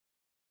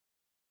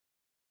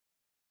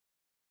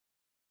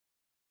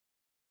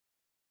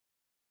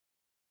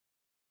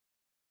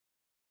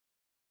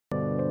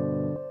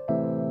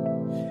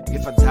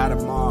if I die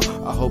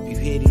tomorrow, I hope you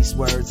hear these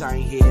words. I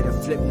ain't here to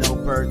flip no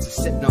birds or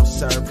sip no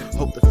serve.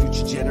 Hope the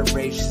future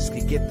generations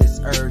can get this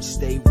urge.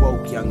 Stay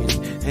woke,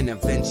 youngin', and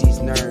avenge these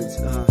nerds.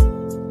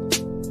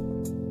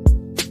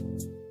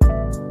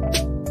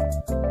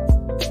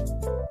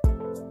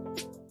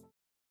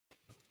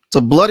 It's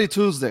a bloody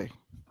Tuesday.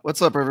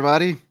 What's up,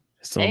 everybody?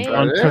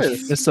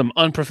 It's some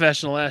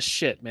unprofessional ass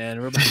shit,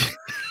 man.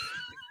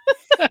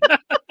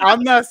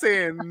 I'm not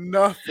saying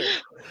nothing.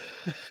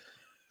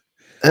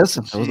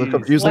 Listen, it was a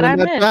confusing in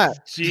that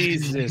chat.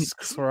 Jesus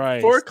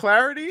Christ. For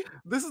clarity,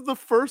 this is the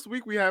first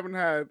week we haven't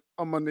had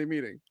a Monday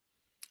meeting.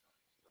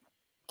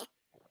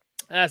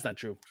 That's not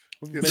true.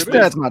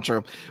 That's not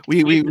true.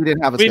 We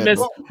didn't have a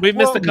schedule. We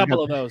missed a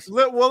couple of those.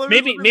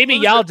 Maybe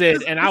y'all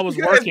did, and I was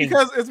working.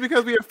 It's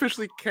because we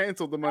officially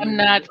canceled the Monday. I'm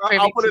not privy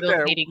I'll put to it those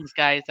there. meetings,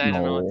 guys. I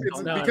don't know.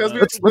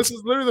 This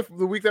is literally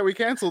the week that we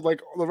canceled,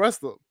 like the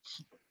rest of them.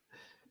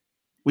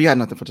 We had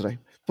nothing for today,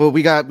 but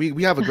we have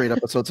a great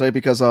episode today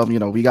because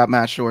we got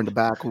Matt Shore in the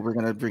back who we're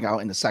gonna bring out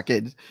in a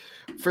second.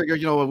 Figure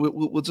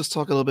we'll just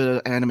talk a little bit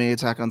of anime,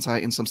 Attack on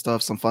Titan, some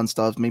stuff, some fun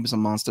stuff, maybe some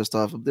monster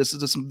stuff. This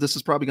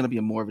is probably gonna be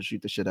a more of a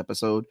shoot the shit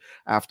episode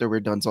after we're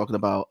done talking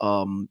about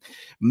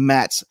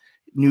Matt's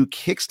new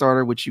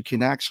Kickstarter, which you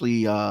can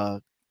actually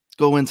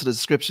go into the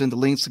description, the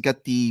links to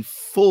get the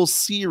full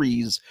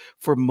series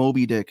for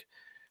Moby Dick.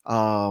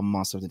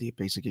 Monster of the Deep,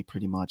 basically,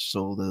 pretty much.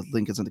 So the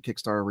link is in the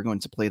Kickstarter. We're going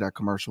to play that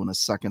commercial in a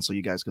second so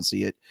you guys can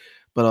see it.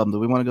 But do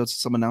we want to go to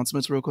some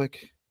announcements real quick?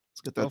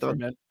 Let's get that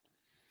done.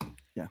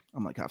 Yeah,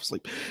 I'm like half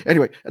asleep.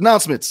 Anyway,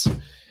 announcements.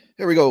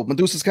 Here we go.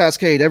 Medusa's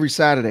Cascade every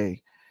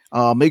Saturday.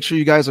 Make sure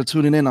you guys are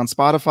tuning in on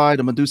Spotify.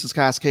 The Medusa's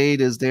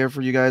Cascade is there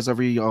for you guys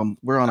every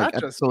we're on like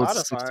episode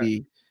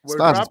 60. We're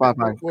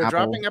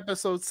dropping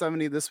episode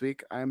 70 this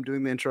week. I'm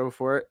doing the intro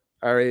for it.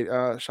 I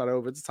already shot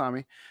over to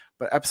Tommy.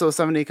 But episode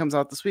 70 comes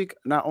out this week,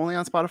 not only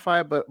on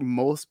Spotify, but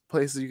most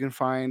places you can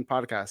find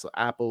podcasts. So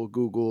Apple,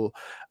 Google,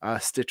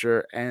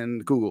 Stitcher,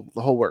 and Google.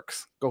 The whole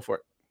works. Go for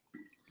it.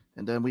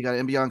 And then we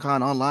got Beyond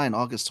Con online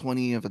August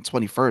 20th and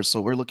 21st. So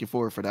we're looking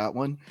forward for that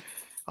one.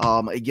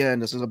 Again,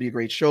 this is going to be a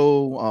great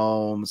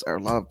show. There's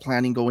a lot of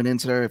planning going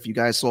into there. If you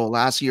guys saw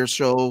last year's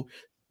show,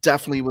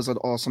 definitely was an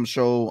awesome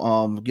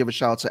show. Give a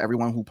shout out to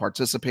everyone who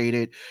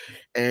participated.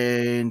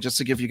 And just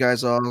to give you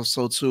guys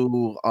also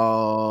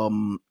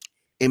to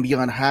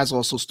Beyond has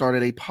also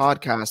started a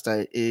podcast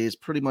that is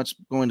pretty much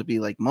going to be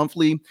like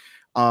monthly.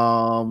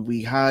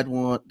 We had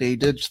one, they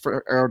did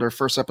for their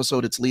first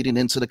episode. It's leading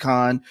into the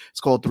con. It's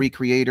called Three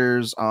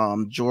Creators.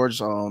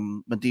 George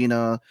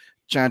Medina,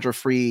 Chandra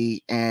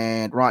Free,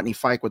 and Rodney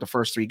Fike were the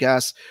first three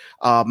guests.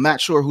 Matt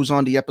Shore, who's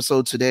on the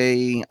episode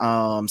today,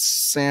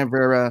 Sam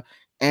Vera,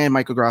 and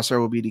Michael Grasser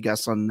will be the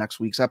guests on next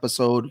week's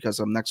episode because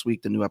next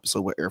week the new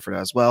episode will air for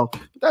that as well.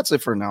 But that's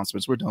it for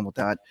announcements. We're done with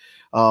that.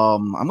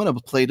 I'm going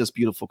to play this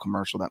beautiful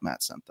commercial that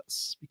Matt sent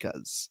us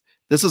because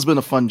this has been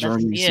a fun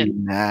journey to see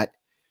Matt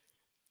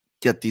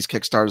get these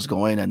Kickstarters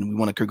going, and we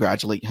want to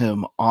congratulate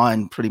him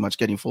on pretty much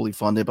getting fully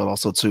funded, but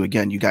also too,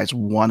 again, you guys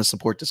want to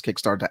support this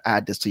Kickstarter to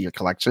add this to your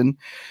collection.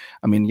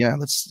 I mean, yeah,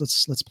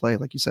 let's play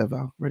like you said,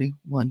 Val. Ready?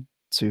 1,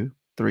 2,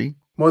 3.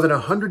 More than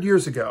 100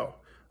 years ago,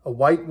 a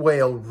white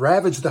whale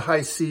ravaged the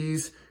high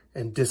seas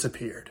and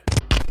disappeared.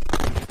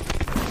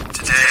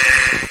 Today,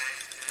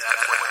 that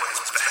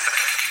whale's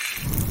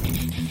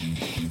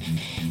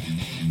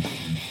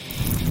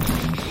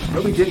back.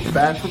 Moby Dick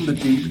Back from the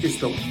Deep is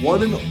the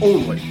one and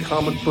only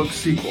comic book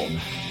sequel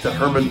to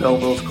Herman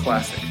Melville's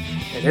classic.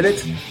 And in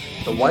it,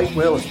 the white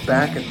whale is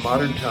back in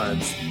modern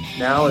times,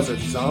 now as a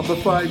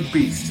zombified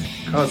beast,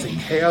 causing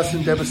chaos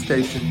and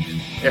devastation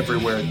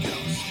everywhere it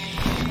goes.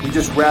 We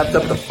just wrapped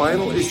up the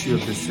final issue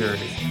of this series,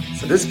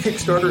 so this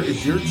Kickstarter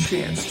is your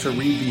chance to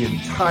read the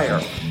entire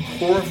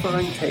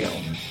horrifying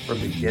tale from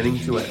beginning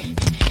to end.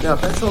 Now,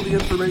 if that's all the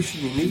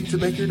information you need to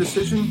make your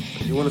decision,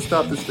 and you want to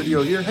stop this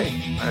video here,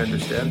 hey, I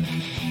understand.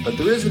 But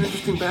there is an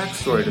interesting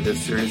backstory to this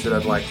series that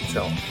I'd like to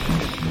tell.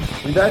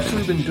 We've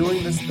actually been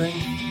doing this thing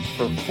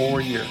for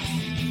 4 years.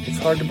 It's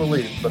hard to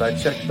believe, but I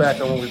checked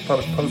back on when we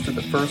posted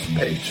the first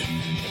page,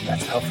 and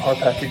that's how far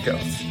back it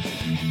goes.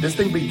 This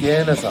thing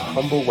began as a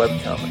humble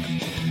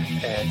webcomic,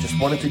 and just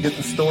wanted to get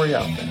the story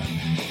out there.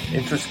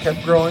 Interest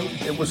kept growing.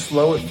 It was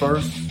slow at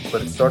first,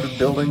 but it started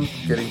building,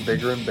 getting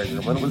bigger and bigger.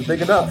 When it was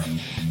big enough,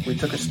 we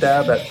took a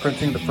stab at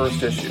printing the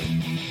first issue.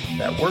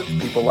 That worked.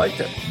 People liked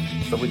it.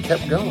 So we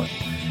kept going.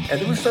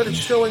 And then we started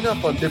showing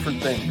up on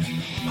different things.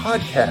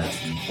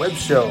 Podcasts, web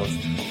shows,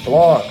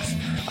 blogs.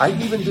 I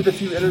even did a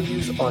few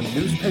interviews on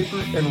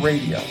newspaper and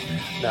radio.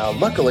 Now,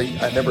 luckily,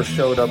 I never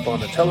showed up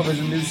on a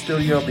television news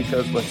studio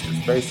because, let's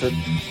just face it,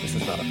 this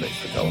is not a place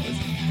for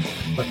television.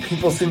 But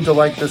people seem to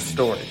like this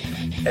story,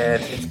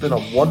 and it's been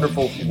a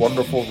wonderful,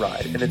 wonderful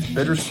ride, and it's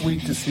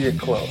bittersweet to see it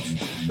close.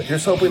 But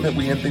here's hoping that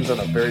we end things on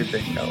a very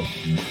big note.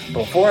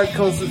 Before I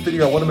close this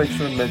video, I want to make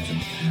sure and mention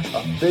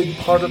a big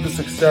part of the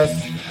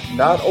success,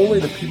 not only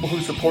the people who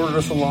supported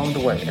us along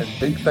the way, and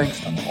big thanks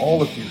to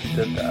all of you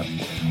who did that,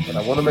 but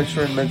I want to make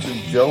sure and mention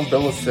Joe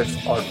Bilasik's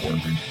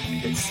artwork.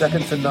 It's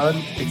second to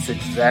none. It's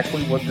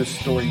exactly what this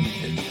story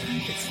needed.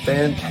 It's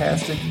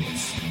fantastic,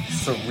 it's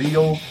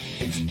surreal,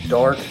 it's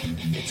dark,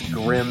 it's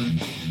grim,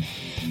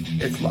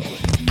 it's lovely.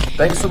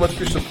 Thanks so much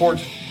for your support.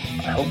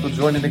 I hope you'll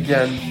join in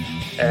again,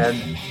 and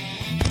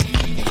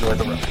enjoy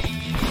the ride.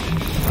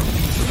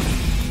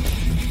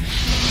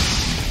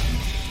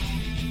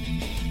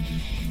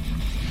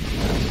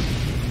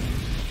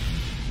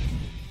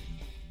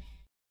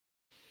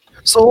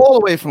 So all the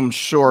way from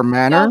Shore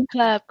Manor.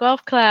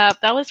 Golf clap.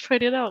 That was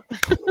pretty dope.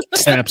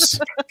 Snaps.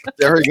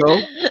 There we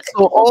go.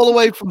 So all the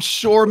way from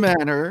Shore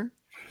Manor,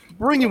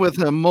 bringing with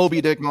him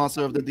Moby Dick,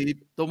 Monster of the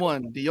Deep, the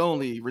one, the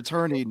only,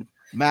 returning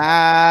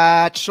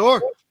Matt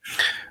Shore.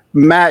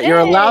 Matt, you're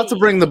allowed to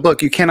bring the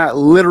book. You cannot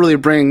literally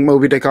bring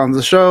Moby Dick on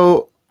the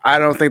show. I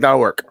don't think that'll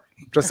work.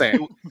 Just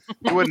saying.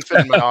 You wouldn't fit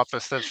in my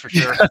office, that's for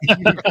sure.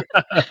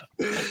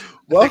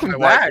 Welcome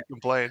back.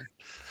 Complain.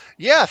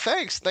 Yeah,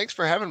 thanks. Thanks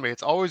for having me.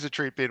 It's always a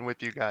treat being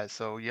with you guys.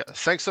 So yeah,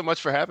 thanks so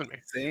much for having me.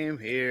 Same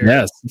here.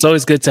 Yes, it's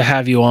always good to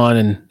have you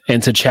on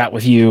and to chat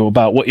with you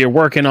about what you're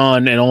working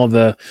on and all of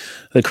the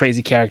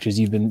crazy characters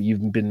you've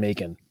been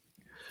making.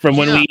 From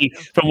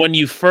when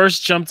you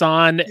first jumped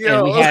on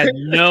and we had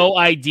no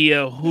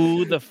idea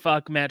who the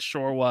fuck Matt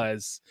Shore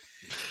was.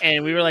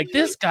 And we were like,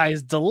 this guy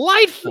is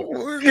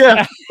delightful.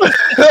 Yeah.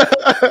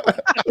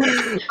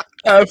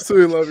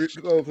 Absolutely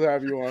love to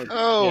have you on.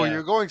 Oh, yeah.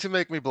 You're going to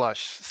make me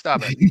blush.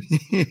 Stop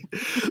it.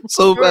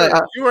 So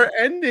you are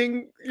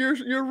ending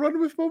your run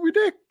with Moby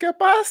Dick. ¿Qué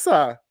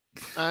pasa?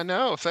 I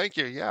know. Thank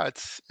you. Yeah,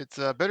 it's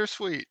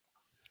bittersweet.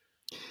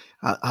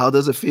 How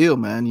does it feel,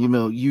 man? You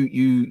know,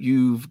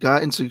 you've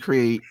gotten to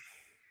create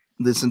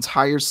this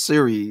entire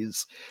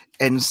series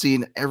and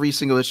seeing every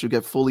single issue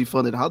get fully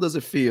funded. How does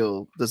it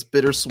feel, this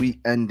bittersweet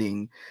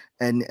ending?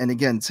 And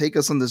again, take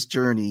us on this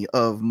journey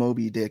of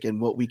Moby Dick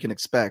and what we can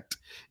expect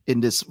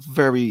in this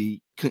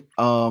very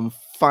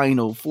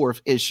final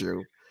fourth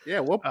issue. Yeah,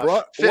 what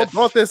brought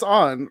this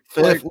on?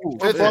 What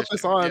brought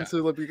this on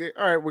to all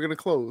right, we're gonna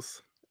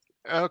close.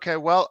 Okay,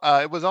 well,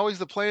 it was always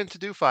the plan to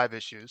do 5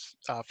 issues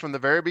from the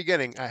very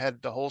beginning. I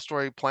had the whole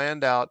story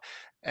planned out,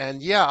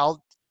 and yeah,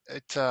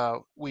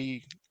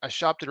 I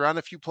shopped it around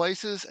a few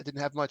places. I didn't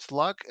have much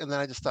luck, and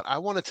then I just thought, I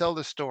want to tell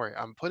this story.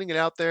 I'm putting it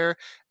out there,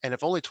 and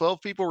if only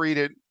 12 people read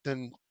it,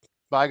 then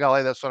by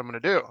golly, that's what I'm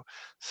going to do.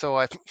 So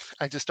I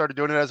just started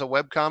doing it as a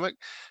webcomic.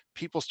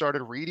 People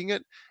started reading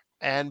it,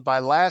 and by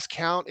last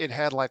count, it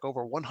had like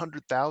over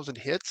 100,000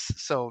 hits.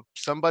 So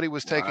somebody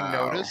was taking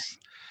notice.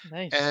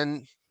 Nice.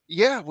 And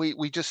yeah,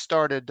 we just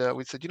started.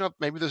 We said,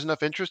 maybe there's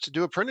enough interest to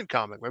do a printed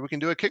comic. Maybe we can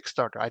do a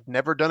Kickstarter. I'd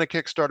never done a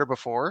Kickstarter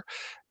before.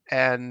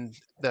 And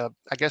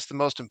I guess the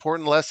most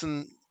important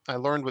lesson I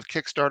learned with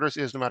Kickstarters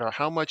is no matter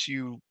how much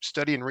you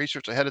study and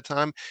research ahead of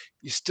time,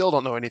 you still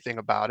don't know anything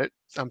about it.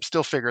 I'm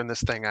still figuring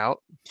this thing out.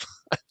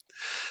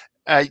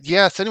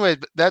 Yes. Anyway,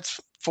 that's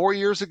 4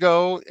 years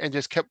ago, and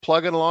just kept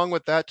plugging along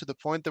with that to the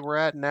point that we're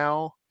at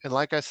now. And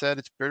like I said,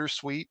 it's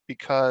bittersweet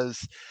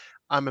because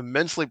I'm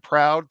immensely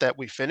proud that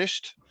we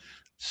finished.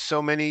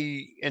 So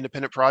many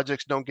independent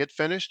projects don't get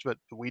finished, but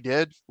we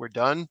did. We're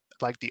done.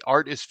 Like the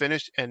art is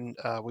finished, and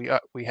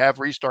we have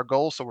reached our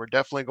goal. So we're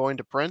definitely going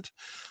to print.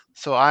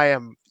 So I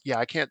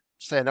can't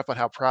say enough about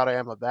how proud I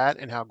am of that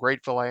and how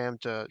grateful I am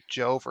to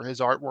Joe for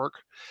his artwork.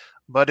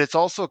 But it's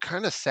also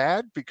kind of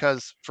sad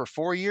because for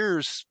 4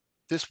 years,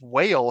 this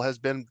whale has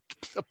been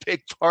a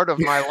big part of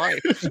my life.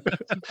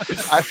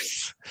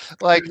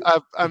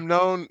 I'm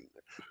known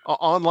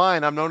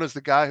online. I'm known as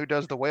the guy who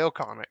does the whale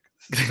comic.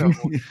 So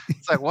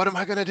it's like, what am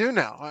I going to do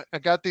now? I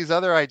got these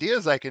other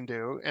ideas I can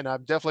do, and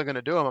I'm definitely going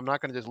to do them. I'm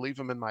not going to just leave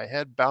them in my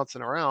head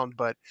bouncing around,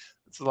 but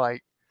it's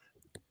like,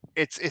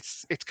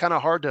 it's kind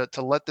of hard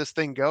to let this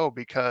thing go,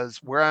 because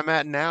where I'm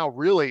at now,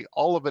 really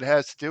all of it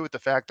has to do with the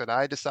fact that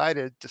I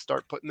decided to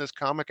start putting this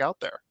comic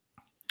out there.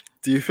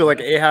 Do you feel like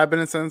Ahab in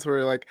a sense where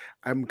you're like,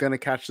 I'm going to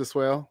catch this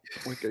whale?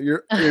 Like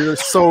you're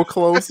so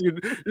close.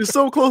 You're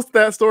so close to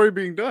that story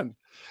being done.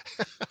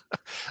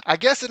 I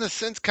guess in a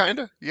sense, kind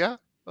of, yeah.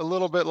 A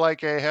little bit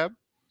like Ahab,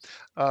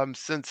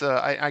 since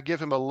I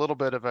give him a little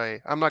bit of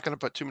I'm not going to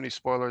put too many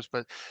spoilers,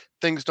 but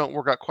things don't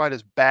work out quite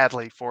as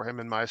badly for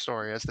him in my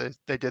story as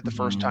they did the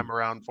first time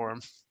around for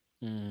him.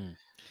 Mm.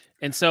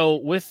 And so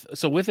with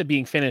it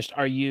being finished,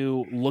 are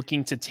you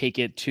looking to take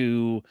it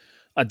to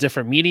a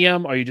different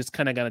medium? Or are you just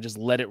kind of going to just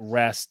let it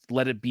rest,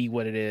 let it be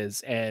what it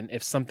is? And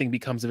if something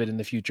becomes of it in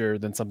the future,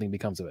 then something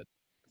becomes of it.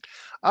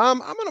 I'm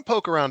going to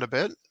poke around a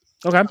bit.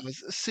 Okay.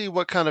 See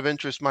what kind of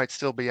interest might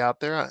still be out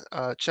there.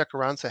 Check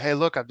around, say, hey,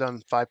 look, I've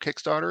done 5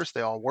 Kickstarters.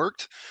 They all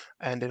worked,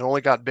 and it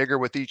only got bigger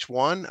with each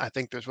one. I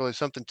think there's really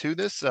something to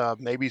this.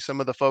 Maybe some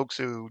of the folks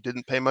who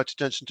didn't pay much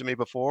attention to me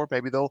before,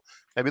 maybe they'll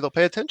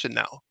pay attention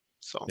now.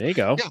 So there you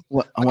go.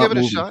 Yeah, I'll give it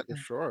a shot. For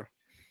sure.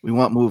 We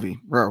want movie,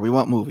 bro. We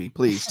want movie,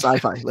 please.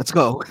 Sci-fi. Let's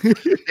go.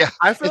 Yeah,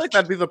 I feel like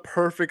that'd be the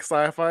perfect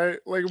sci-fi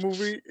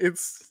movie.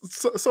 It's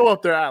so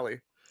up their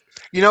alley.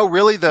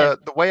 Really, the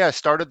way I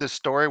started this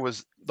story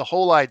was the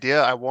whole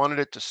idea. I wanted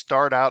it to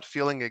start out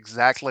feeling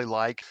exactly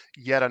like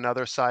yet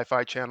another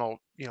Sci-Fi Channel,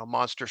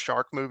 monster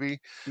shark movie,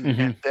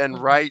 and then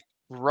right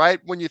right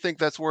when you think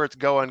that's where it's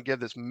going, give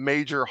this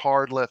major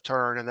hard left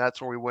turn, and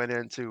that's where we went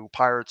into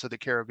Pirates of the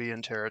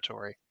Caribbean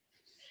territory.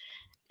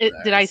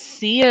 Did I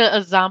see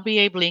a zombie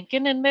Abe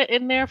Lincoln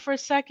in there for a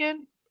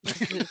second?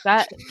 Is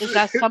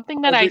that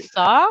something that I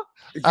saw?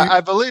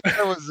 I believe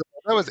that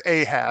was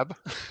Ahab.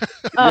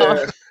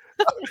 Oh.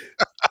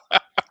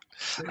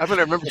 I'm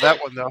gonna remember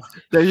that one though.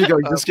 There you go.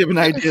 Just giving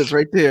ideas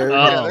right there.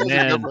 Oh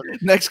man.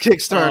 Next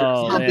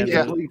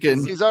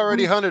Kickstarter. He's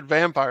already hunted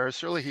vampires.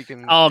 Surely he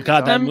can. Oh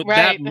god,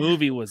 that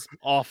movie was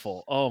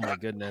awful. Oh my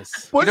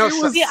goodness. But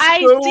the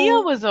idea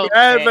was okay.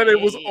 Bad, but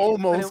it was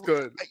almost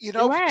good.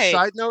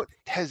 Side note: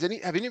 have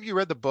any of you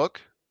read the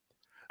book?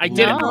 I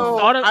didn't. No.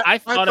 I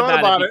thought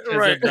about it because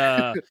right. of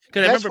the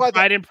because I remember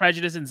Pride and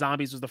Prejudice and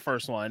Zombies was the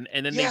first one,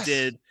 and then they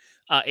did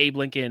Abe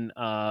Lincoln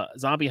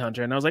Zombie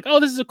Hunter, and I was like, oh,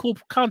 this is a cool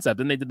concept.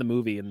 And they did the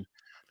movie, and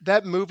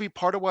that movie,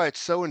 part of why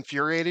it's so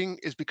infuriating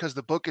is because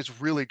the book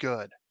is really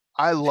good.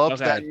 I loved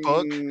that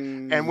book,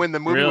 and when the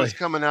movie was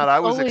coming out,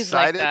 I was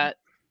excited. Like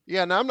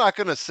yeah, now I'm not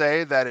going to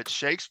say that it's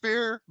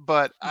Shakespeare,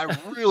 but I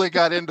really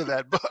got into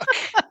that book.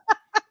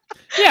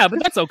 Yeah,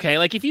 but that's okay.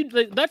 Like if you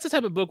that's the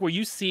type of book where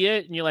you see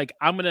it and you're like,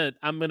 I'm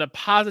gonna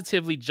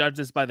positively judge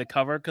this by the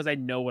cover because I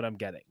know what I'm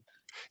getting.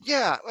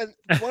 Yeah, and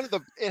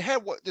it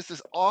had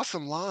this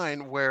awesome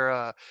line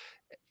where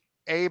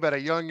Abe at a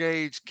young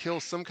age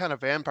kills some kind of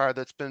vampire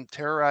that's been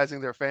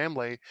terrorizing their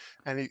family,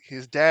 and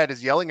his dad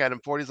is yelling at him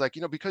for it. He's like,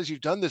 because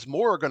you've done this,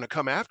 more are going to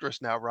come after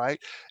us now, right?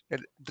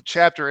 And the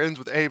chapter ends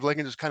with Abe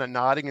Lincoln just kind of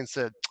nodding and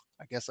said,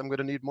 I guess I'm going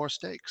to need more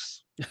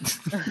steaks. It's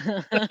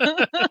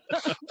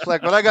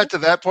like when I got to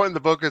that point in the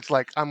book, it's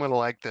like, I'm going to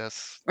like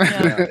this.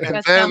 Yeah,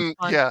 and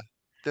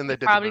then they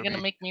did. Probably going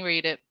to make me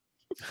read it.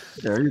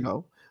 There you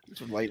go.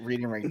 Some light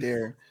reading right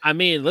there. I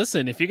mean,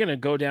 listen, if you're gonna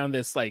go down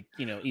this, like,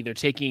 either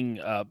taking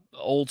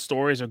old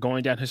stories or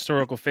going down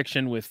historical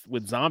fiction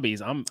with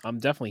zombies, I'm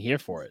definitely here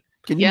for it.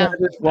 Can you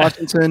imagine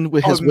Washington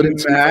with his wooden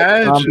teeth?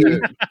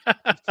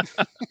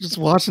 Just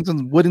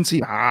Washington's wooden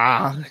teeth.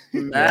 I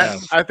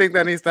think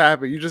that needs to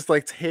happen. You just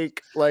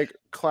take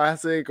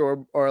classic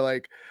or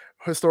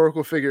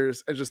historical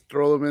figures and just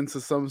throw them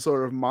into some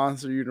sort of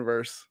monster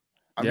universe.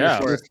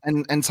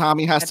 And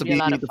Tommy has to be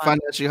the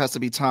final issue has to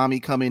be Tommy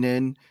coming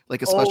in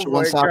like a special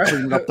one-stop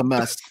cleaning up the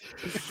mess.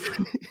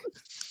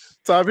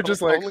 Tommy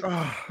just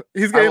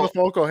he's getting the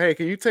phone call. Hey,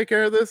 can you take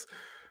care of this?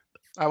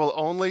 I will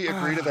only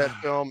agree to that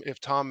film if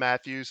Tom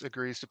Matthews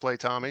agrees to play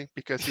Tommy,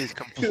 because he's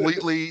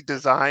completely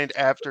designed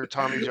after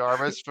Tommy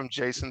Jarvis from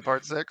Jason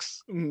Part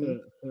 6.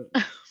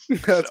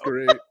 That's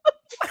great.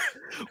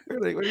 We're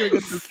gonna get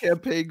this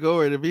campaign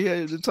going.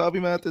 If Tommy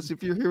Mathis,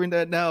 if you're hearing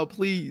that now,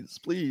 please.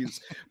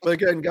 But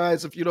again,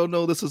 guys, if you don't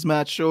know, this is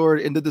Matt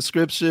Short. In the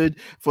description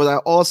for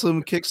that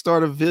awesome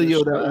Kickstarter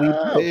video that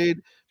we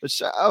played. A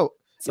shout out.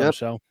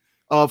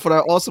 For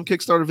that awesome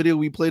Kickstarter video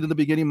we played in the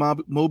beginning,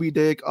 Moby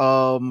Dick,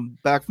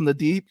 Back from the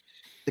Deep.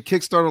 The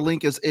Kickstarter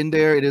link is in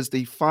there. It is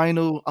the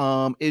final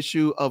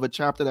issue of a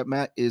chapter that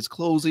Matt is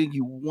closing.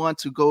 You want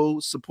to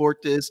go support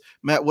this.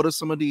 Matt, what are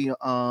some of the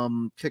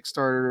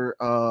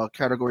Kickstarter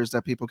categories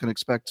that people can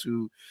expect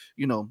to,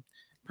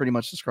 pretty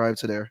much describe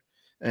to there,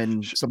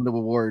 and some of the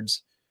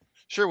rewards?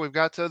 Sure, we've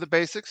got the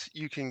basics.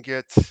 You can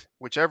get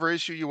whichever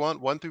issue you want,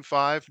 1 through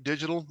 5,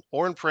 digital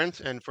or in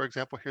print. And for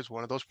example, here's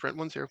one of those print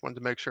ones here. Wanted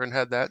to make sure and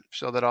had that,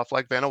 show that off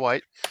like Vanna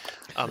White.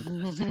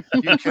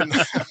 You can.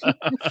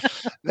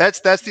 That's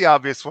the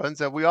obvious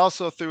ones. We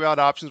also threw out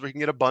options where you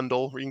can get a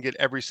bundle, where you can get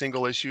every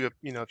single issue.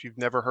 If you've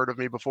never heard of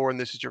me before and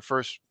this is your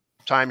first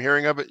time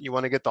hearing of it, you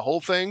want to get the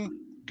whole thing,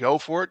 go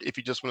for it. If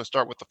you just want to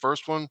start with the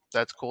first one,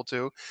 that's cool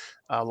too.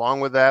 Along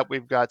with that,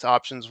 we've got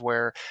options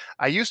where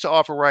I used to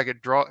offer where I could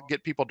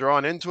get people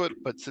drawn into it,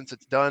 but since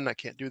it's done, I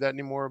can't do that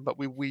anymore. But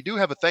we do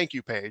have a thank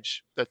you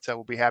page that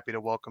we'll be happy to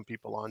welcome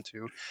people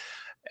onto.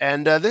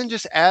 And then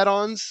just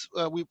add-ons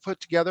we put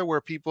together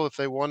where people, if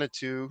they wanted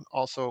to,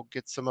 also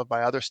get some of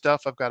my other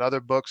stuff. I've got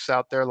other books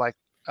out there like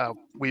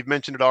we've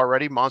mentioned it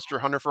already, Monster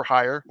Hunter for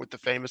Hire with the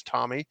famous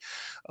Tommy,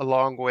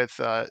 along with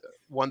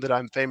one that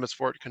I'm famous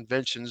for at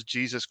conventions,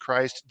 Jesus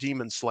Christ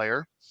Demon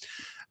Slayer.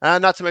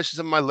 Not to mention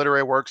some of my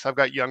literary works. I've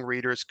got young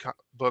readers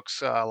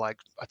books like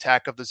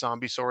Attack of the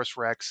Zombiesaurus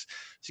Rex.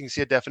 So you can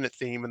see a definite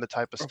theme in the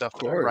type of stuff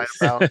that I write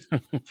about.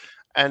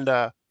 And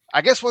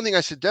I guess one thing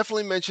I should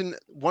definitely mention,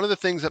 one of the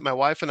things that my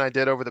wife and I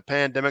did over the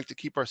pandemic to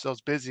keep ourselves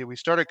busy, we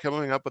started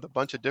coming up with a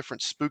bunch of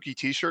different spooky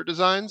t-shirt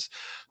designs.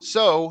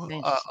 So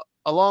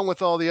along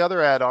with all the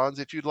other add-ons,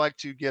 if you'd like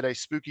to get a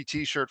spooky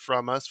t-shirt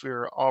from us,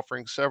 we're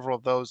offering several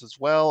of those as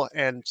well.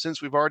 And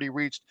since we've already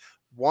reached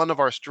one of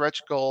our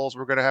stretch goals,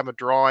 we're going to have a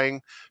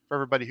drawing for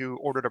everybody who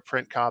ordered a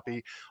print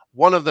copy.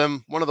 One of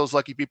those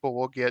lucky people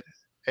will get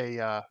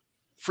a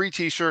free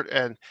t-shirt,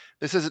 and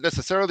this isn't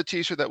necessarily the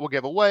t-shirt that we'll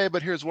give away,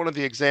 but here's one of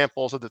the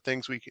examples of the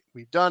things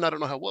we've done. I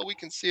don't know how well we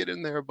can see it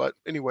in there, but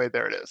anyway,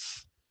 there it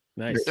is.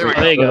 Nice. There you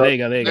go. There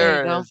you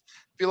There go. it is.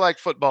 If you like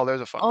football,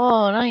 there's a fun.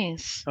 Oh,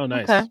 nice. Oh,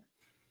 nice. Okay.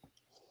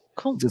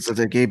 Cool.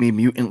 That gave me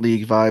Mutant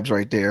League vibes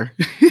right there.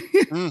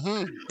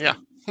 Yeah.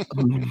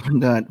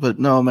 But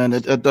no, man.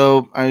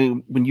 Though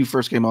when you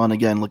first came on,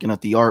 again, looking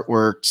at the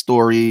artwork,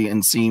 story,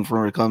 and seeing from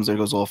where it comes, there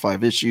goes all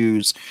 5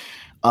 issues.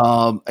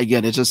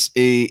 Again,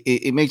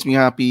 it makes me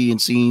happy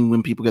and seeing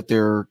when people get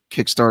their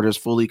Kickstarters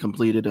fully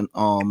completed, and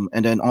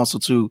then also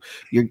too,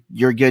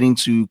 you're getting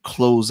to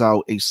close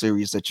out a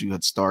series that you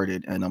had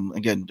started, and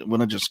again, I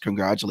want to just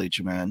congratulate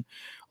you, man,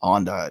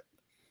 on that.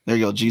 There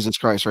you go, Jesus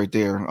Christ, right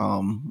there.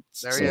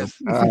 There he is.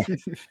 And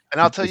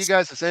I'll tell you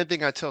guys the same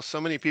thing I tell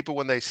so many people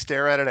when they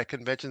stare at it at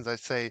conventions. I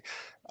say,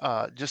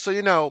 just so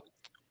you know,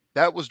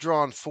 that was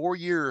drawn 4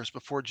 years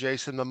before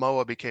Jason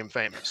Momoa became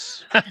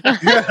famous. I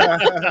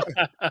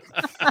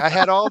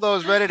had all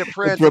those ready to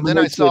print, and then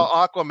I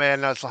saw Aquaman,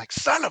 and I was like,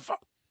 son of a.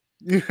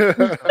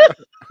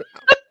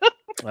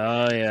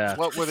 Oh yeah.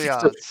 What were the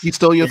odds? He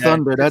stole your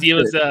thunder. That's he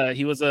was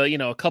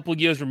a couple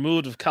years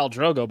removed of Khal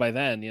Drogo by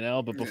then,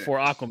 but before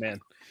Aquaman.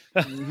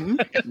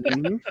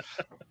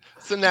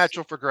 It's a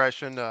natural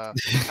progression.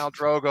 Khal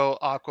Drogo,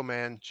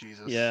 Aquaman,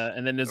 Jesus. Yeah,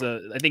 and then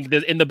I think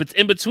there's in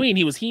between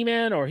he was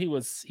He-Man or he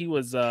was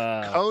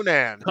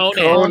Conan.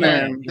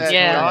 Conan. That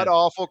god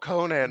awful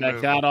Conan movie.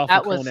 That god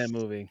awful Conan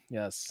movie.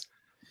 Yes.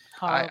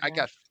 I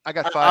got 5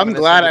 I'm minutes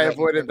glad I into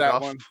avoided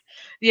that one.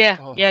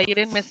 Yeah, you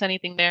didn't miss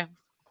anything there.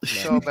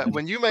 So but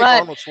when you make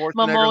Arnold Schwarzenegger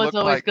Momoa look is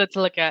always like, good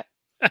to look at.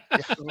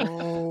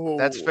 Yeah,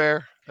 that's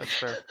fair. That's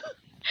fair.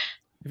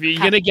 If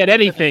you're gonna get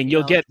anything,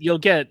 you'll get you'll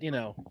get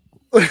the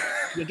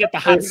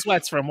hot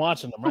sweats from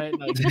watching them, right?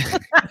 Like,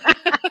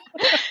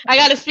 I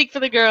gotta speak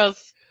for the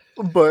girls.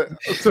 But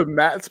to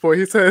Matt's point,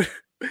 he said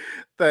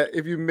that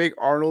if you make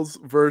Arnold's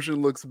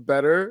version looks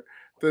better,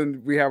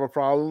 then we have a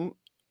problem.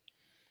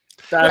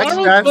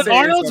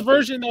 Arnold's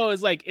version though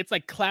is like it's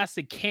like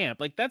classic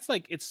camp. Like that's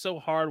like it's so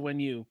hard when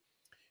you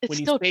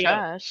still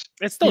trash.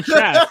 It's still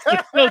trash.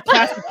 It's still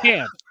classic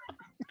camp.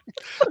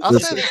 I'll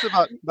say this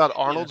about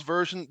Arnold's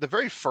version. The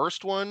very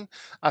first one,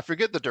 I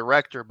forget the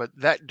director, but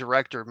that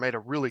director made a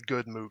really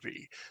good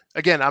movie.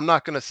 Again, I'm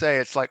not going to say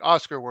it's like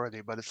Oscar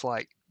worthy, but it's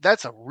like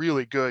that's a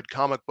really good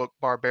comic book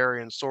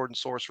barbarian sword and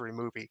sorcery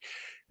movie.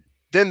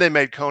 Then they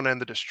made Conan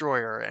the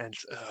Destroyer, and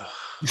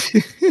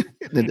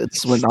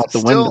it's went out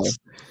the window.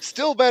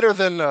 Still better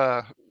than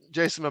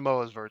Jason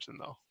Momoa's version,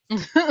 though.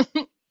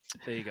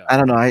 There you go. I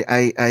don't know.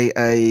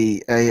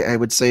 I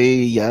would say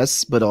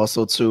yes, but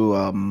also too,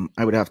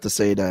 I would have to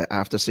say that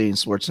after seeing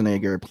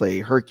Schwarzenegger play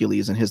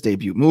Hercules in his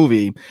debut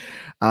movie,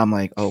 I'm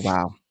like, oh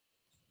wow,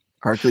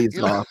 Hercules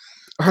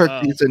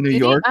in New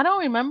York. I don't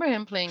remember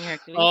him playing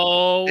Hercules.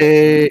 Oh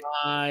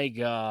my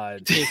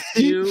god! If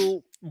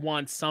you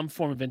want some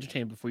form of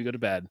entertainment before you go to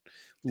bed,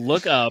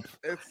 look up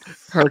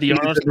the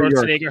Arnold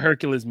Schwarzenegger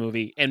Hercules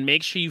movie and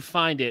make sure you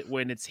find it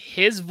when it's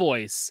his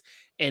voice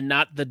and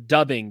not the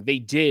dubbing they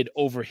did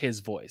over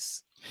his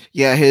voice.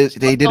 Yeah,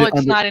 they did it.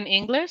 It's not in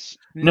English?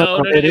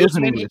 No, it is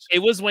in English. It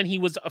was when he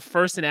was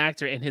first an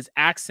actor and his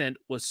accent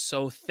was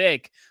so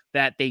thick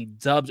that they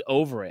dubbed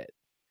over it.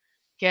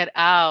 Get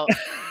out.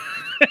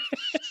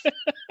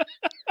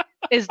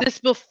 Is this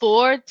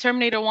before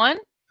Terminator 1?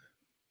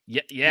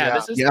 Yeah.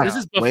 This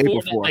is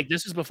before. Like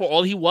this is before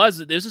all he was.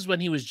 This is when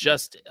he was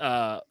just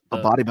a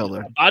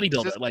bodybuilder.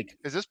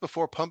 Is this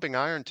before Pumping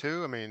Iron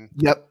 2? I mean,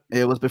 yep,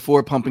 it was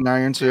before Pumping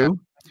Iron 2.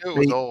 Yeah, it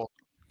was old.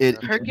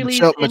 Hercules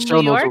in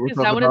New York? Is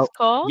that what it's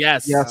called?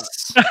 Yes. It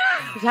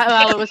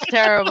was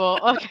terrible.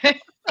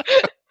 Okay.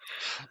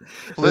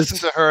 Listen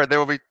to her.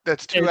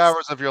 That's 2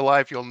 hours of your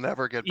life you'll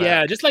never get back.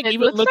 Yeah, just like it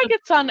looks like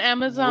it's on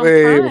Amazon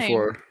way Prime.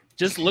 Before.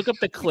 Just look up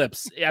the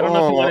clips. I don't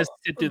know if you want to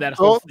sit through that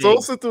whole thing.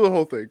 Don't sit through the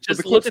whole thing. Just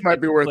the clips might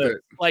be worth clip.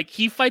 it. Like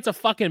he fights a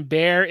fucking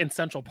bear in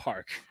Central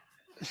Park.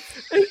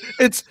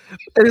 It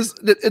is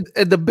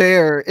the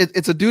bear.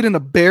 It's a dude in a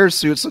bear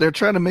suit, so they're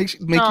trying to make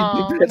you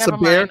think it's a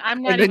bear,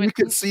 and then you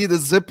can see the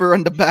zipper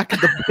on the back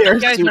of the bear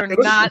suit. You guys are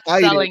not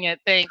selling it.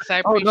 Thanks, I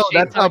appreciate.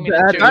 That's how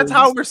bad. That's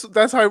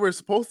how we're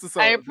supposed to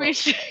sell. I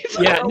appreciate.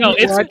 Yeah, no,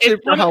 it's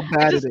for how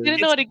bad it is. Didn't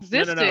know it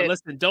existed. No.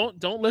 Listen,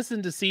 don't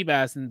listen to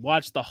Seabass and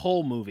watch the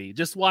whole movie.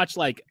 Just watch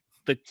like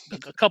a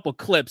couple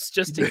clips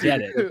just to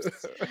get it.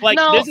 Like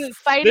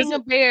fighting a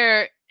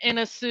bear in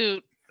a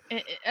suit.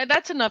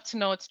 That's enough to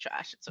know it's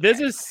trash. It's okay. There's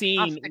a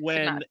scene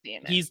when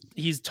he's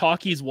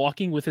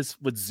walking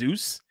with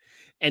Zeus,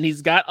 and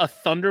he's got a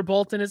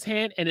thunderbolt in his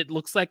hand, and it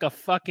looks like a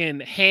fucking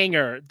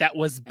hanger that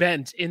was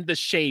bent in the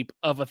shape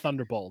of a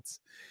thunderbolt.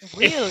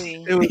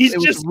 Really? He's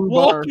just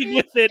walking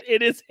with it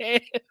in his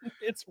hand.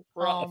 It's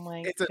rough. Oh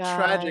my It's God. a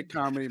tragic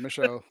comedy,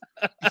 Michelle.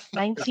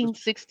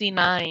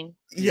 1969.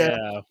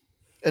 Yeah.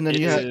 And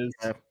then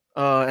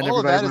and all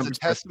of that is a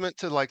testament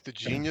to like the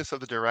genius of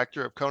the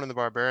director of Conan the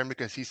Barbarian,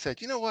 because he said,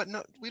 you know what?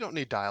 No, we don't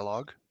need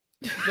dialogue.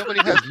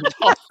 Nobody has to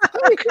talk.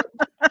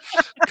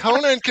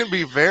 Conan can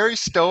be very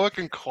stoic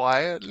and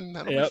quiet, and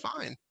that'll be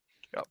fine.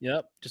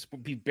 Yep. Just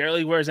he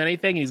barely wears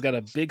anything. He's got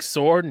a big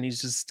sword, and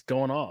he's just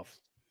going off.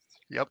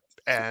 Yep.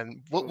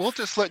 And we'll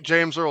just let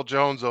James Earl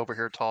Jones over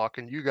here talk,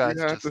 and you guys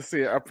have to see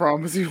it. I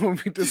promise you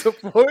won't be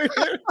disappointed.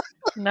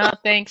 No,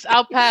 thanks.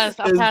 I'll pass,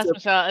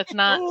 Michelle. It's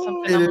not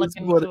something I'm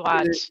looking to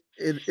watch.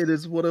 It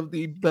is one of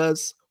the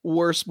best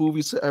worst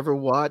movies to ever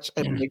watch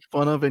and make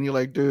fun of, and you're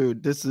like,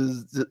 dude, this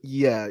is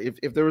yeah.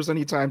 If there was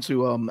any time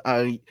to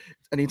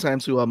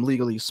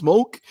legally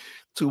smoke,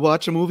 to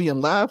watch a movie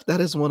and laugh, that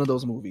is one of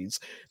those movies.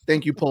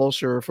 Thank you, Paul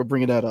Scheer, for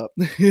bringing that up.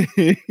 I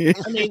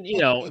mean,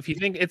 if you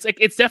think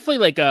it's definitely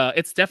like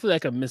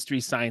a mystery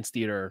science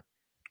theater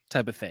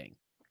type of thing.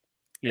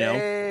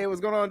 Hey,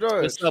 what's going on,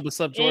 George? What's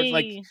up, George?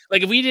 Hey.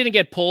 Like if we didn't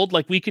get pulled,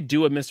 like we could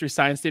do a mystery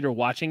science theater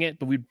watching it,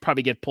 but we'd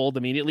probably get pulled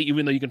immediately,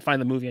 even though you can find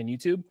the movie on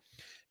YouTube,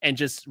 and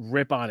just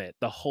rip on it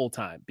the whole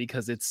time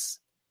because it's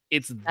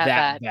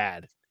that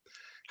bad.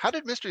 How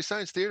did Mystery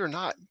Science Theater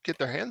not get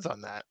their hands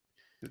on that?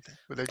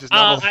 Were they just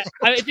not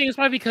I think it's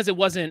probably because it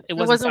wasn't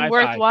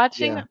worth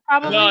watching. Yeah.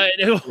 Probably. No,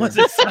 it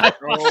wasn't sci-fi.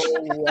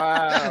 Oh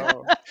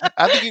wow!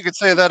 I think you could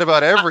say that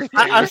about everything.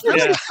 I feel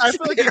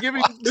like you're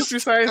giving Mystery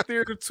Science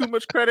Theater too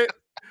much credit.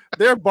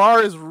 Their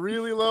bar is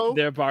really low.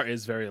 Their bar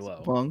is very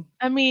low. Pong.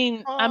 I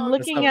mean, I'm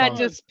looking at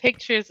just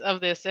pictures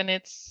of this, and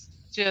it's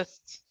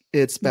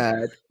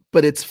bad,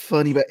 but it's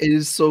funny. But it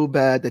is so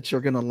bad that you're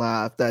gonna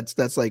laugh.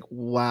 That's like,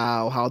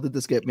 wow, how did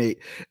this get made?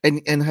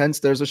 And hence,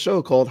 there's a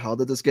show called How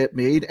Did This Get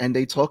Made, and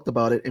they talked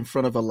about it in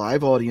front of a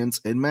live audience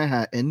in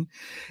Manhattan,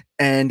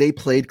 and they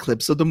played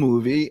clips of the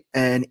movie,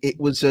 and it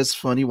was just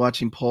funny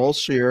watching Paul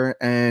Scheer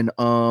and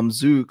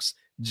Zooks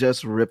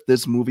just rip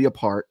this movie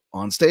apart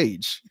on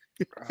stage.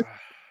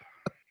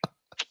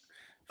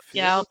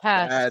 Yeah, I'll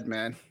pass. Bad,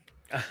 man.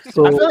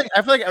 So I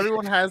feel like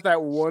everyone has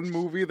that one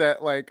movie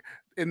that like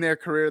in their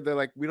career they're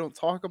like, we don't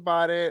talk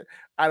about it.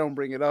 I don't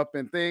bring it up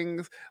in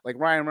things. Like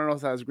Ryan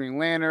Reynolds has Green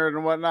Lantern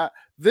and whatnot.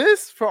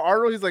 This for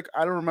Arnold, he's like,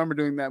 I don't remember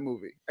doing that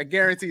movie. I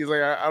guarantee he's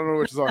like, I don't know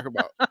what you're talking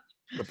about.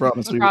 the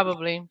problem is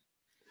Probably.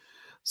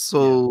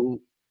 So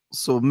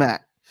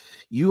Matt,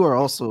 you are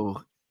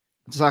also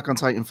Attack on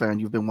Titan fan.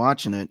 You've been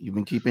watching it. You've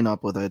been keeping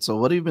up with it. So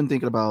what have you been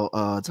thinking about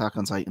Attack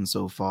on Titan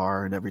so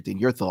far and everything?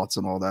 Your thoughts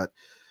and all that.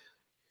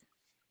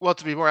 Well,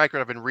 to be more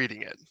accurate, I've been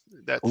reading it.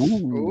 That's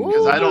Ooh.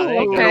 because I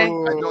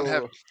don't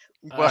have.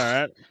 Well, All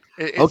right.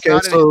 it's Okay,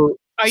 not so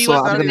Are you so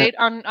up I'm to gonna- date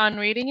on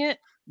reading it?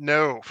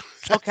 no.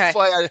 That's Okay.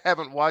 why I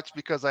haven't watched,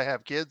 because I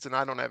have kids and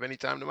I don't have any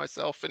time to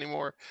myself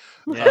anymore.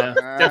 Yeah,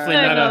 definitely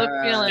I not know a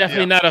the feeling.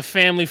 definitely not a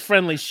family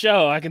friendly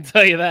show. I can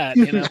tell you that.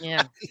 Yeah.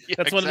 Yeah,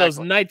 That's one of those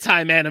exactly.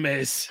 nighttime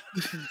animes.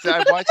 So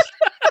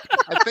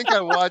I think I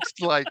watched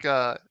like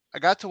I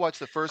got to watch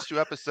the first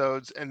 2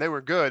 episodes and they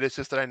were good. It's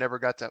just that I never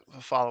got to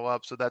follow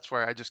up, so that's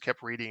where I just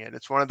kept reading it.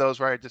 It's one of those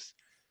where it's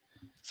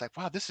like,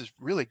 wow, this is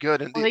really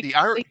good. And Well, the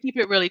iron, they keep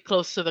it really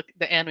close to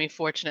the anime,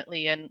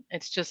 fortunately, and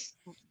it's just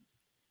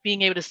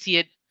being able to see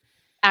it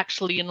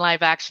actually in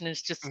live action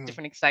is just a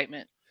different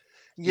excitement.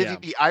 Yeah.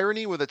 the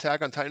irony with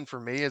Attack on Titan for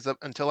me is that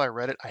until I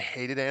read it, I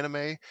hated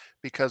anime,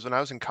 because when I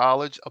was in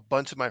college, a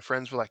bunch of my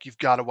friends were like, "You've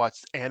got to watch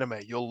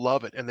anime, you'll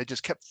love it," and they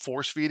just kept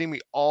force feeding me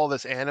all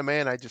this anime,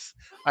 and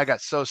I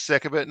got so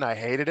sick of it, and I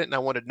hated it, and I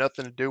wanted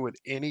nothing to do with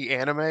any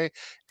anime,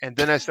 and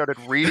then I started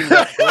reading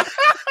that book.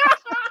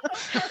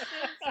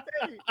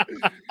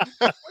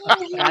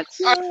 That's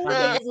funny.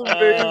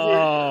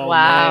 Oh,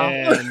 Wow.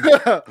 man.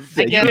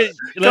 I guess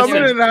Coming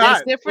in there's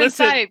hot. different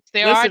types.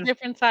 There are listen.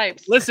 different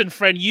types. Listen,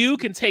 friend, you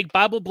can take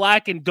Bible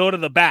Black and go to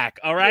the back.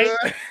 All right.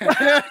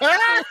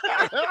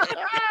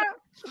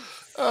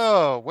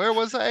 Oh, where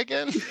was I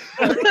again?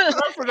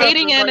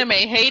 Hating anime.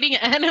 Hating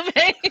anime.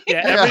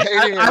 Yeah.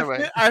 Hating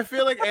anime. I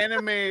feel like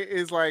anime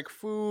is like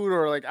food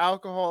or like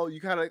alcohol. You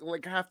kind of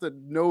like have to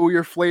know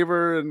your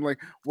flavor and like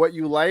what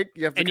you like.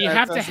 You have to And you kinda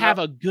have to test it have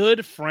out. a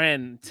good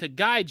friend to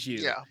guide you.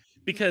 Yeah.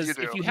 Because You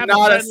do. if you have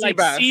Not a a friend like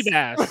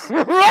Seabass.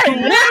 Seabass, Right.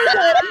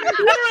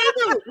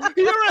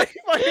 You're right.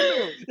 You fucking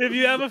knew. if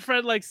you have a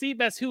friend like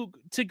Seabass who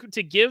to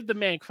give the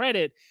man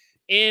credit,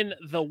 in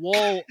the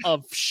wall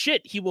of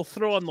shit he will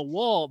throw on the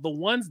wall, the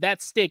ones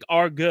that stick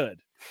are good.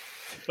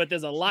 But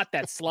there's a lot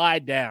that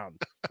slide down,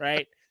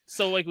 right?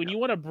 So like when you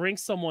want to bring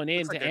someone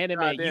It's into like a anime,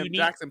 goddamn you need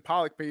Jackson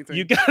Pollock painting.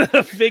 you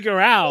gotta figure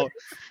out,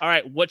 all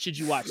right, what should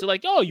you watch? So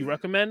like, oh, you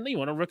want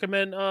to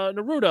recommend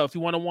Naruto if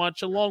you want to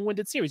watch a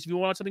long-winded series, if you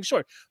want to watch something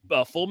short,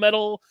 Full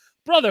Metal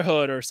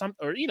Brotherhood or some,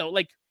 or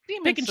like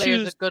Demon pick and Slayer is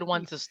choose, a good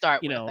one to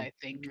start you with, know. I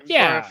think.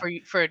 Yeah.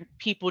 For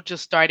people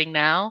just starting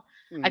now.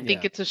 I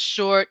think Yeah. it's a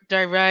short,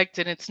 direct,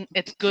 and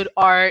it's good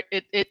art.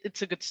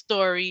 It's a good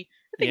story.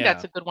 I think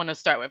that's a good one to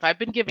start with. I've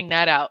been giving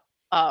that out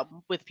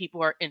with people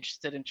who are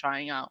interested in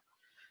trying out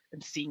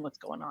and seeing what's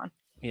going on.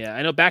 Yeah,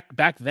 I know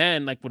back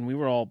then, like when we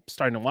were all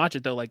starting to watch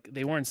it though, like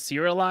they weren't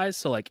serialized,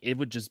 so like it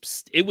would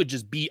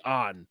just be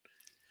on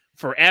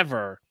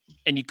forever,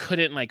 and you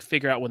couldn't like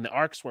figure out when the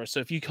arcs were.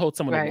 So if you told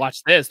someone to Right.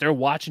 watch this, they're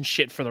watching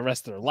shit for the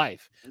rest of their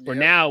life. Where Yep.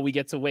 now we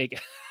get to wake.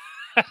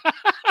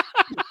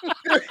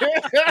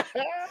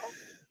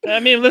 I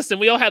mean, listen,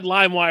 we all had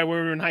LimeWire when we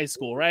were in high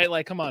school, right?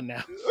 Like, come on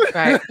now.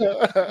 Right.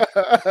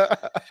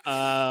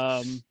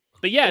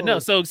 But yeah, no.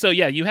 So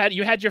yeah, you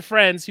had your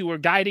friends who were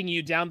guiding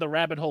you down the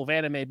rabbit hole of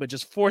anime, but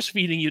just force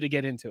feeding you to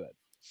get into it.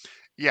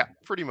 Yeah,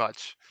 pretty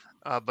much.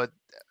 But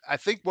I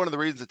think one of the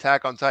reasons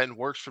Attack on Titan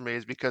works for me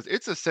is because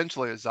it's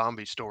essentially a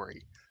zombie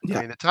story. Yeah.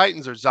 I mean, the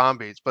Titans are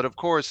zombies, but of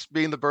course,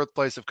 being the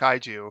birthplace of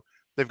kaiju,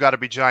 they've got to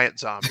be giant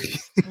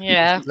zombies.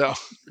 Yeah. So,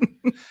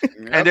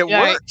 and it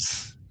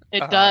works.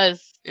 It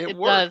does. It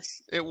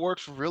works. It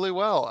works really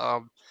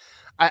well.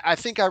 I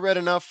think I read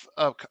enough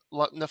of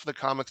the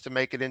comics to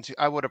make it into.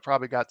 I would have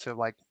probably got to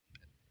like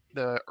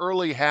the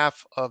early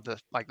half of the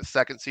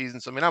second season.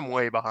 So I mean, I'm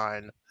way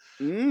behind.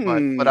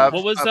 But I've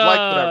liked what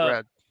I've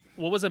read.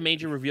 What was a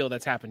major reveal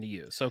that's happened to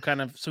you? So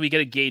we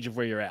get a gauge of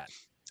where you're at.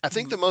 I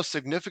think the most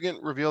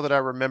significant reveal that I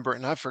remember,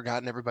 and I've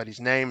forgotten everybody's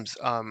names.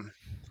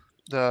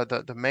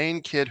 The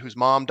main kid whose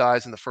mom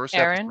dies in the first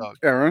episode.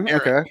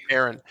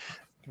 Aaron.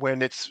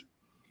 When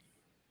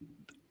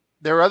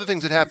there are other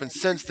things that happened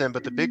since then,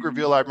 but the big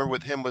reveal I remember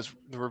with him was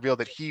the reveal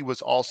that he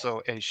was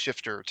also a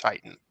shifter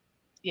Titan.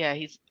 Yeah,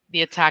 he's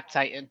the attack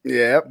Titan.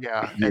 Yep.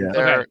 Yeah. And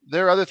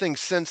there are other things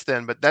since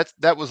then, but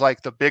that was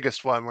like the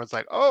biggest one where it's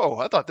like, oh,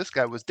 I thought this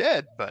guy was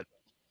dead, but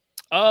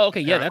oh,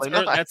 okay, yeah,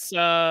 that's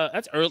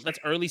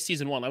early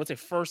season 1. I would say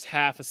first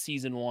half of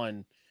season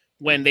 1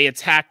 when they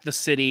attack the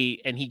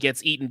city and he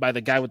gets eaten by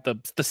the guy with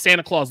the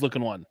Santa Claus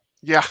looking one.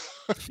 Yeah.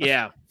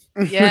 Yeah.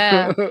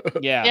 Yeah.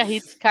 Yeah,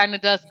 he kind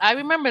of does. I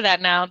remember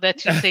that now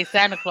that you say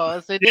Santa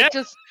Claus. It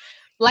just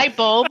light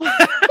bulb.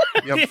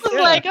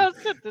 Like, oh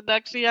shit, it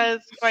actually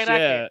is quite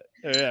accurate.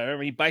 Yeah, I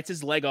remember he bites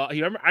his leg off.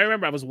 I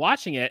remember I was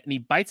watching it and he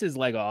bites his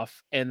leg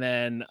off, and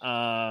then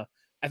I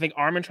think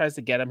Armin tries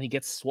to get him. He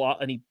gets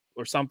swallowed, he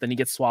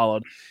gets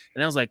swallowed,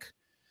 and I was like,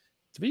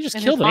 "Did we just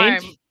kill the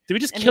main? Did we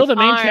just kill the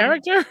main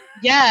character?"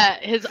 Yeah,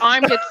 his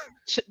arm gets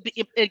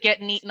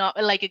getting eaten up,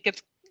 like it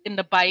gets in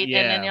the bite,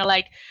 and then you're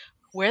like,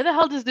 where the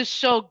hell does this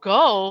show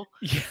go?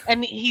 Yeah.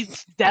 And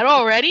he's dead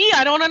already?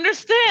 I don't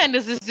understand.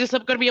 Is this just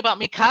going to be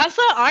about Mikasa?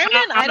 Armin?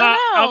 I don't know.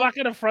 I'm not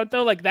going to front,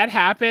 though. Like, that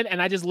happened, and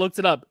I just looked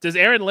it up. Does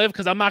Eren live?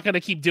 Because I'm not going to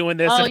keep doing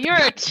this. Oh, you're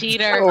a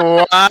cheater.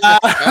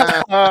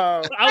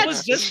 I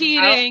was just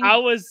cheating. I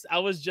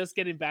was just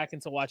getting back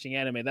into watching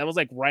anime. That was,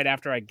 like, right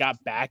after I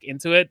got back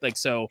into it. Like,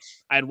 so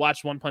I had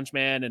watched One Punch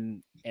Man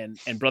and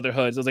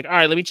Brotherhood. So I was like, all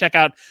right, let me check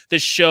out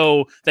this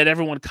show that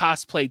everyone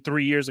cosplayed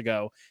 3 years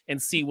ago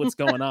and see what's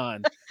going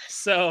on.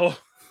 So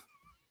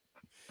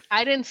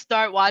I didn't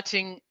start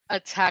watching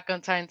Attack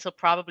on Titan until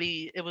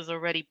probably it was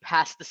already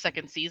past the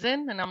second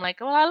season. And I'm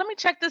like, well, let me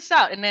check this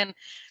out. And then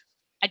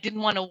I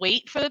didn't want to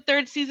wait for the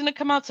third season to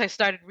come out. So I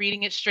started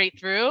reading it straight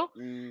through.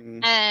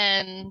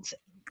 And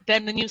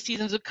then the new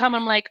seasons would come.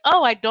 I'm like,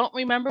 oh, I don't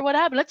remember what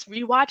happened. Let's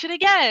rewatch it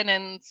again.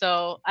 And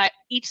so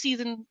each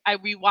season I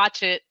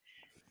rewatch it.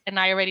 And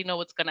I already know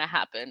what's gonna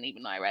happen,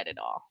 even though I read it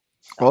all.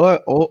 So.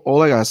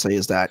 All I gotta say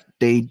is that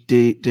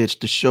the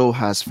show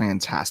has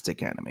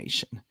fantastic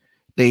animation.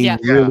 They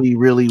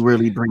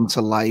really bring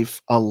to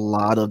life a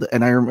lot of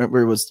and I remember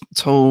it was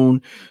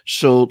Tone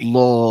showed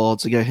Law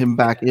to get him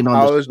back in on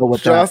the show. I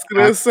was just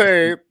gonna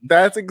say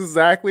that's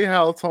exactly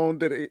how Tone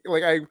did it.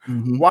 Like I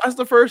watched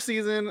the first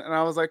season and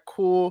I was like,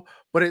 cool,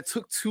 but it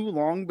took too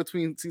long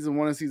between season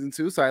 1 and season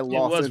 2, so I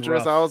lost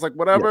interest. I was like,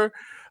 whatever. Yeah.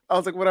 I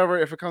was like, whatever.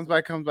 If it comes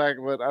back, comes back.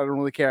 But I don't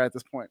really care at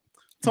this point.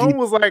 Tone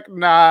was like,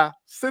 nah,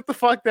 sit the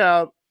fuck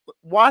down.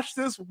 Watch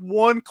this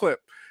one clip.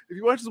 If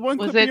you watch this one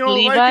clip, you don't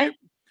Levi? like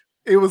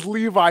it was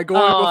Levi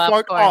going the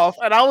fuck off.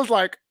 And I was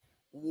like,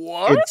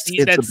 what?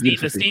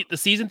 The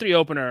season 3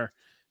 opener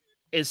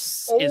is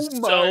so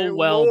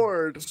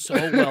well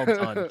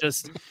done.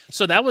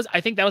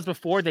 I think that was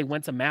before they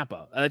went to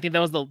Mappa. I think that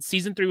was the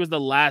season 3 was the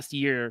last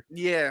year.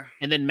 Yeah.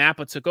 And then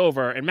Mappa took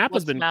over. And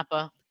Mappa's been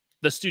Mappa?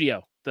 The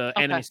studio, the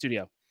anime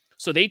studio.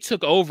 So they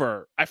took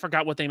over. I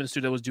forgot what name of the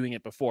studio was doing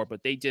it before,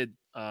 but they did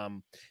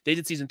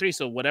season 3.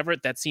 So whatever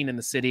that scene in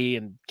the city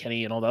and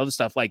Kenny and all the other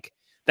stuff, like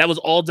that was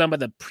all done by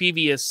the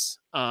previous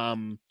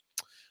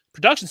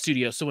production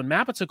studio. So when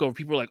Mappa took over,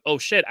 people were like, oh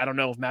shit, I don't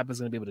know if Mappa's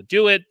going to be able to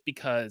do it,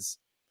 because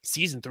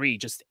season 3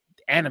 just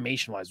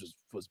animation wise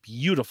was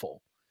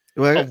beautiful.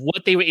 Of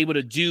what they were able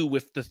to do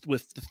with the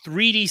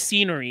 3D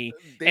scenery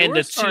and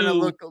the two to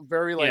look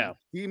very like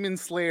Demon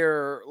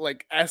Slayer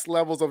like S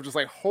levels of just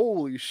like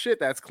holy shit,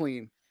 that's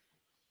clean.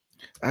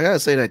 I gotta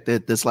say that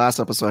this last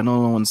episode, I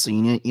know no one's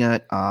seen it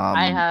yet.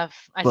 I have.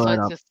 I saw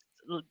it just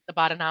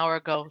about an hour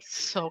ago.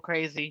 So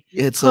crazy.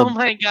 It's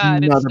my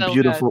god, another it's so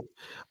beautiful.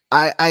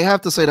 Good. I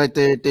have to say that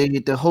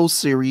the whole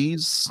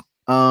series.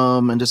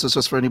 And this is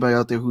just for anybody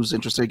out there who's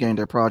interested in getting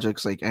their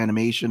projects like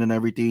animation and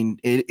everything.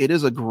 It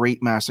is a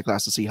great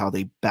masterclass to see how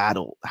they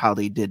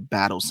did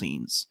battle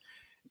scenes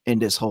in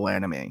this whole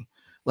anime.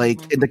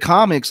 Like in the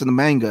comics and the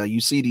manga, you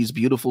see these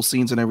beautiful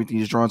scenes and everything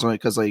is drawn on it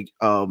because like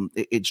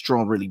it's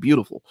drawn really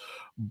beautiful.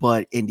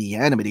 But in the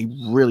anime, they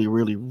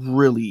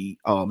really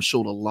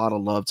showed a lot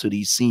of love to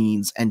these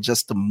scenes and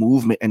just the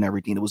movement and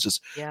everything. It was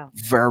just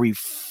very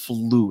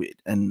fluid.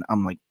 And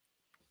I'm like,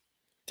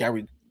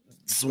 Gary,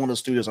 this is one of the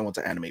studios I want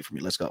to animate for me.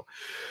 Let's go.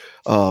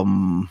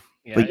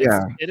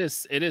 It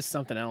is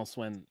something else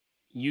when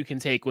you can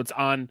take what's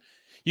on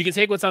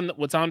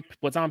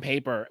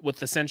paper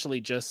with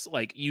essentially just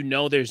like,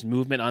 there's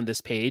movement on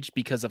this page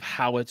because of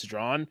how it's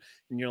drawn,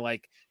 and you're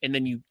like, and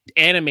then you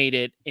animate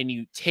it and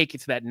you take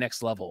it to that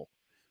next level.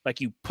 Like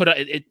you put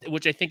it,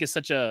 which I think is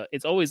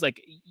it's always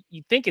like,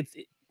 you think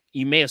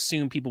you may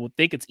assume people would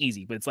think it's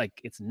easy, but it's like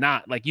it's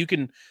not. Like you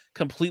can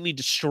completely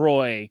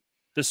destroy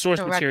the source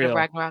material.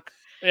 Ragnarok.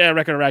 Yeah,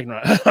 Record of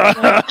Ragnarok.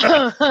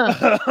 Ragnarok.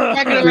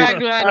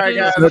 All right,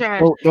 guys.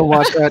 Don't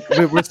watch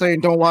that. We're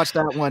saying don't watch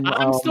that one.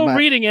 I'm still Matt.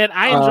 reading it.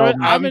 I enjoy it.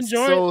 I'm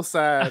enjoying so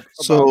sad about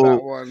So-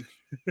 that one.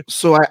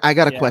 So I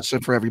got a Yeah.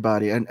 question for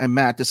everybody, and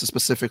Matt, this is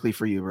specifically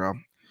for you, bro,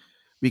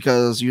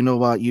 because you know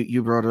what,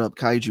 you brought it up,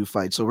 kaiju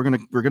fight. So we're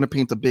gonna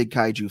paint the big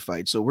kaiju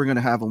fight. So we're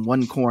gonna have in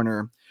one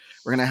corner,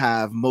 we're gonna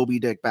have Moby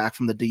Dick back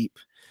from the deep,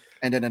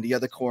 and then in the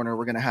other corner,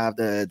 we're gonna have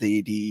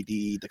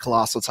the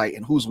Colossal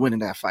Titan. Who's winning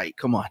that fight?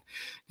 Come on.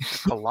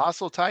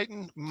 Colossal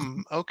Titan.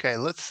 Okay,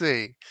 let's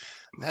see.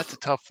 That's a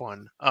tough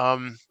one.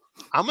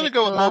 I'm gonna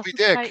go with Moby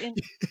Dick.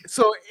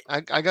 So I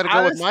got to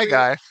go with my Honestly,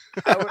 guy.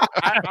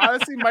 I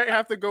honestly might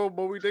have to go with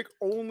Moby Dick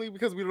only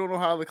because we don't know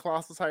how the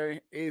Colossal Titan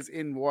is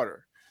in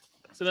water.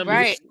 So then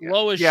Right.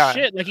 slow as Yeah.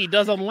 shit, like he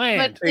does on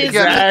land. But is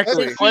Yeah, that's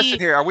Exactly. the question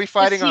here. Are we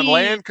fighting on he-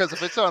 land? Because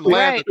if it's on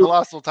land, Right. the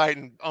Colossal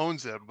Titan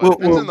owns him. But if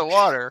it's Well, in the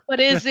water, But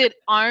is it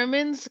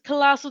Armin's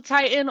Colossal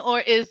Titan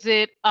or is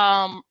it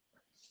Someone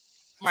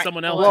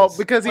well, else. Well,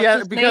 because he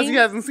What's his he name?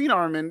 hasn't seen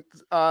Armin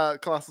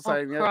Colossal Oh,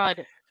 Titan yet,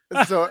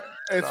 crud. so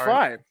it's Sorry.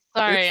 fine.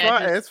 Sorry, It's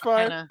fine. I just It's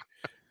fine. kinda-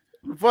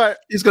 But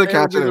He's gonna it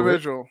will catch be it. the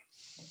original.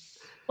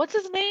 What's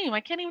his name? I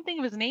can't even think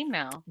of his name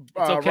now.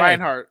 okay.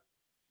 Reinhardt.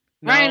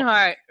 No,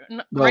 Reinhardt.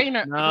 No.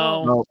 Reinhardt.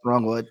 No. No,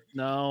 wrong one.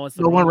 No, it's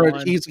the The one wrong red.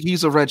 one.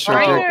 He's a red shirt.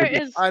 Reiner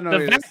Yeah, is I know The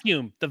it is.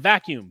 vacuum. The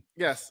vacuum.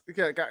 Yes.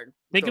 Okay,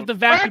 Think of the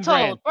vacuum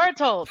brand.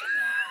 Bertold.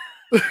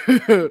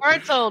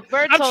 Bertold. Bertold was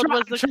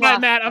the I'm trying,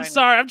 class Matt. I'm Reinhardt.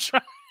 sorry. I'm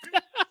trying.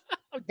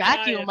 I'm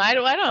Vacuum. trying. I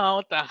don't know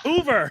what the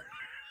Hoover.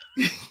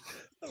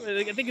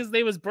 I think his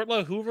name was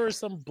Bertlow Hoover or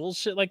some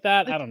bullshit like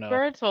that. I don't know.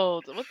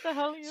 Bertold. What the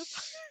hell are you?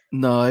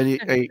 No,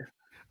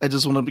 I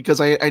just want to, because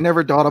I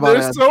never thought about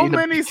it. There's so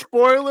many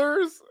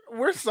spoilers.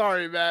 We're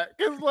sorry, Matt,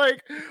 because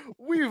like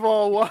we've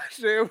all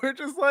watched it. We're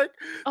just like,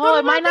 Oh,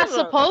 am I not no.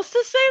 supposed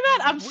to say that?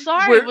 I'm We-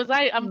 sorry. we're- Was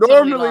I? I'm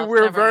Normally totally lost.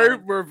 we're Never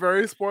mind. we're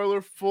very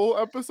spoiler full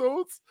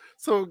episodes,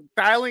 so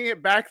dialing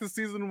it back to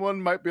season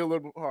 1 might be a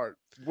little bit hard.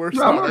 We're No,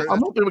 sorry. I'm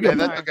hoping we okay, get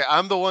that's okay.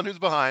 I'm the one who's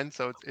behind,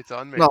 so it's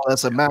on me. No,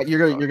 listen, Matt, you're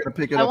gonna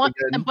pick it I up want,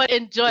 again. but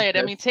enjoy it. I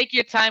Okay. mean, take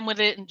your time with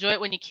it. Enjoy it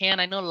when you can.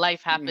 I know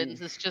life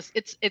happens. It's just,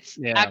 it's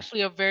Yeah.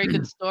 actually a very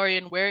good story,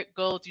 and where it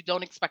goes, you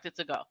don't expect it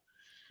to go.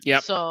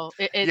 Yep. So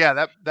Yeah,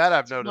 that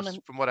I've one noticed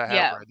of- from what I have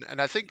yeah. read,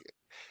 and I think,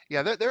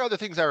 yeah, there are other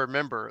things I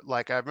remember.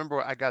 Like I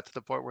remember I got to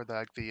the point where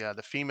the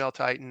female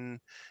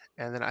Titan,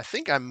 and then I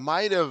think I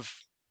might have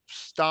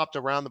stopped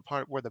around the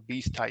part where the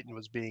Beast Titan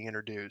was being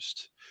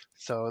introduced.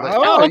 So like,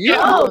 Oh, okay. yeah.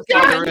 Oh,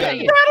 further yeah, in.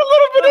 yeah, You got a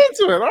little bit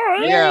into it. All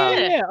right.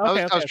 Yeah.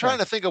 Okay, I was trying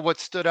to think of what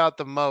stood out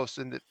the most,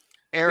 and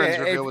Aaron's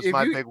Yeah, reveal was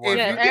my big one.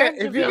 Yeah, If Aaron's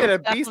you reveal get a is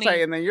Beast definitely-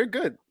 Titan, then you're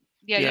good.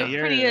 yeah, Yeah,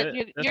 you're that's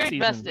you're season-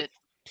 invested.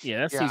 Yeah,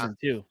 that's Yeah. season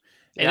 2.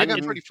 Yeah, I And got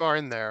it- pretty far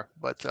in there,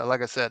 but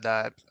like I said,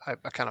 I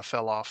kind of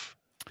fell off.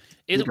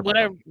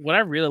 what I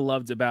really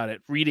loved about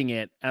it, reading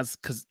it, as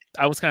because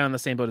I was kind of on the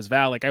same boat as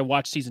Val. Like I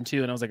watched season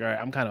 2 and I was like, all right,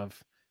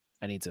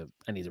 I need to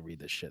read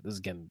this shit.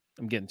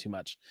 I'm getting too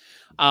much.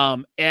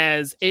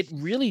 As it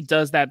really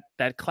does that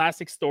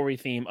classic story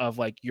theme of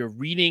like you're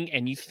reading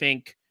and you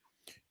think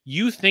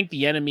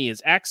the enemy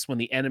is X when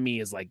the enemy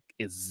is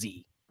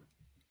Z.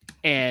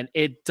 And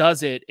it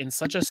does it in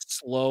such a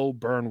slow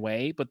burn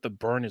way, but the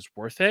burn is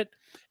worth it.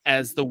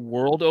 As the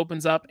world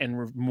opens up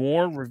and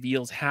more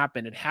reveals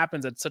happen, it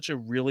happens at such a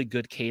really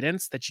good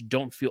cadence that you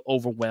don't feel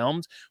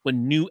overwhelmed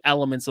when new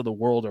elements of the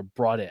world are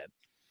brought in.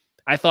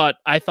 I thought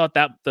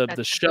that the That's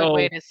a show good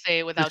way to say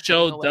it without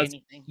show giving away does-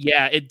 anything.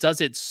 yeah, it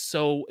does it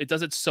so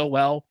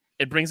well.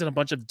 It brings in a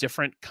bunch of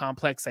different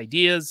complex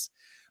ideas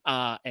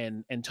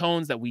and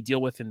tones that we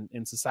deal with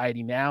in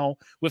society now,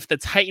 with the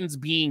Titans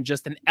being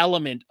just an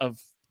element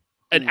of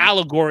an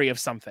allegory of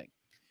something.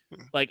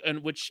 Like,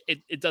 and which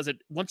it does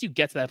it once you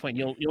get to that point,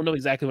 you'll know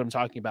exactly what I'm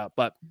talking about.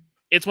 But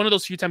it's one of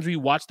those few times where you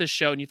watch this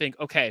show and you think,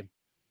 okay,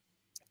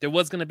 there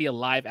was going to be a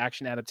live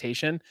action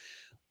adaptation.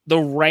 The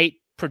right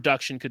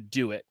production could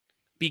do it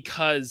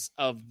because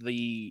of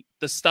the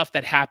stuff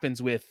that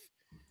happens with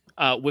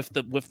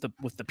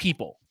the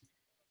people.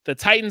 The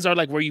Titans are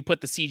like where you put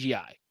the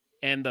CGI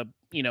and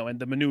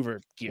the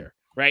maneuver gear,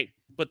 right?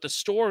 But the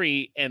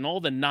story and all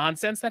the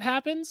nonsense that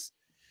happens,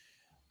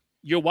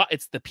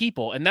 it's the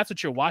people, and that's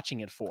what you're watching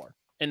it for.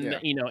 And Yeah.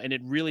 and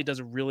it really does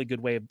a really good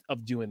way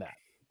of doing that.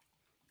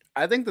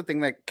 I think the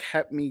thing that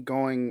kept me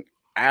going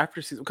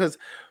after season, because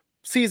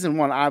season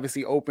 1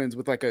 obviously opens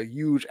with like a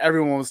huge,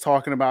 everyone was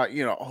talking about,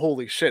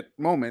 holy shit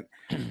moment.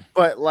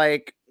 But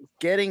like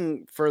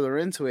getting further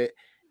into it,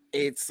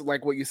 it's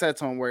like what you said,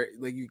 Tom, where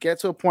like you get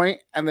to a point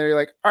and they're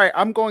like, all right,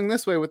 I'm going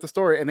this way with the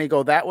story. And they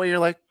go that way. You're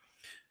like,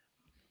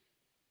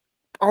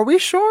 are we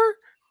sure?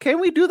 Can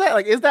we do that?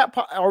 Like, is that,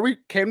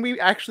 can we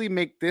actually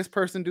make this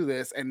person do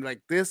this? And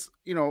like this,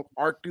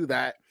 arc do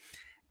that?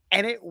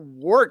 And it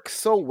works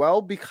so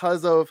well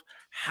because of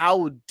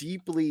how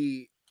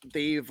deeply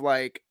they've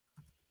like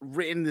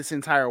written this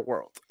entire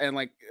world and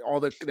like all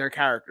their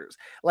characters.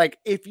 Like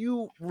if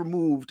you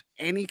removed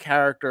any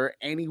character,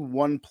 any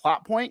one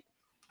plot point,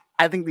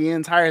 I think the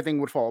entire thing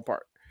would fall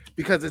apart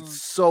because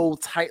it's so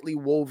tightly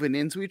woven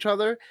into each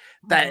other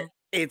that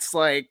it's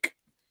like,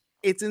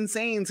 it's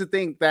insane to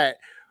think that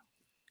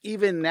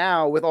even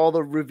now with all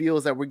the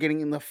reveals that we're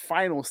getting in the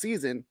final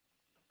season,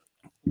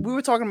 we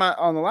were talking about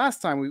on the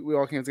last time we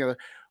all came together,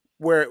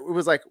 where it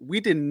was like, we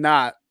did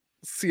not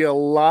see a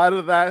lot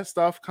of that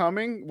stuff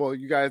coming. Well,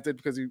 you guys did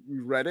because you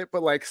read it,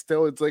 but like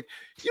still, it's like,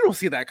 you don't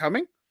see that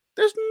coming.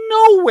 There's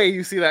no way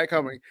you see that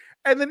coming.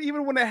 And then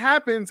even when it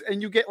happens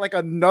and you get like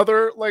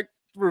another like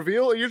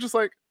reveal, you're just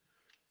like,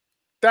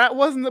 that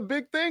wasn't a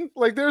big thing.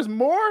 Like, there's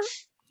more.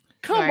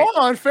 Come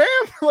on, fam.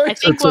 Like, I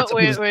think what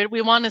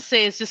we want to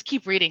say is just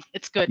keep reading.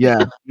 It's good.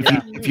 Yeah.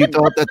 If you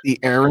thought that the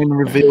Eren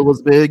reveal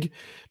was big,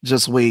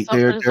 just wait.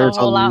 There's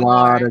a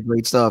lot of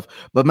great stuff.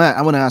 But Matt,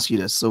 I want to ask you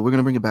this. So we're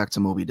gonna bring it back to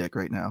Moby Dick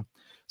right now.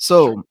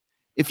 So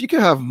if you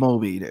could have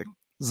Moby Dick,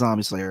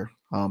 Zombie Slayer,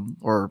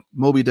 or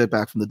Moby Dick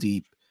Back from the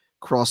Deep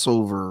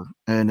crossover,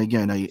 and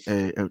again,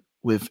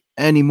 with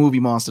any movie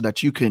monster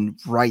that you can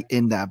write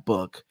in that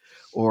book,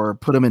 or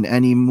put them in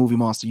any movie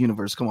monster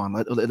universe. Come on,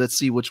 let's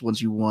see which ones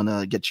you want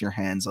to get your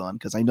hands on,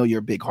 because I know you're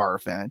a big horror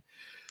fan.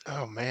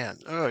 Oh man,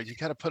 you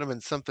got to put him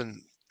in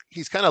something.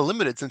 He's kind of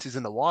limited since he's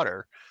in the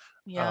water.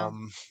 Yeah.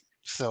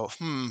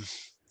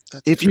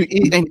 If you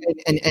and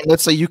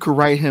let's say you could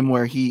write him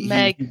where he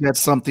gets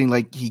something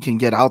like he can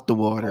get out the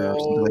water or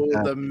something like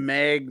that. The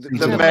Meg,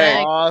 the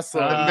Meg,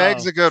 awesome. The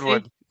Meg's a good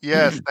one.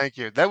 Yes, thank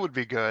you. That would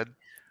be good.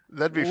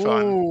 That'd be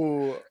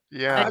fun.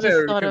 Yeah, I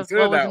just thought of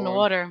what was in the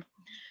water.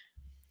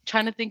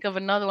 Trying to think of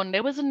another one.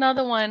 There was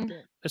another one.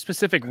 A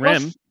Pacific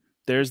Rim.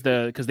 There's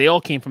because they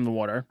all came from the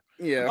water.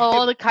 Yeah.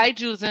 All the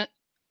kaiju's in.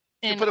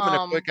 Put them in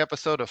a quick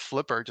episode of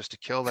Flipper just to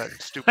kill that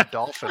stupid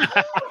dolphin.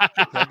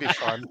 That'd be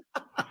fun.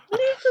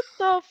 Leave the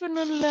dolphin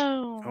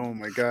alone. Oh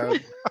my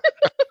god.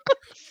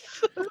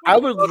 I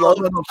would love.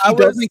 He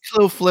doesn't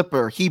kill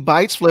Flipper. He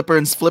bites Flipper,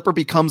 and Flipper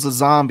becomes a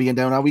zombie. And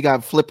now we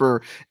got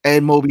Flipper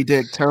and Moby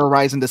Dick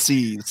terrorizing the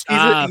seas.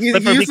 Flipper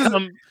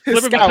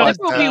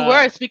will be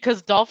worse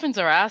because dolphins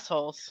are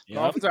assholes. Yep.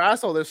 Dolphins are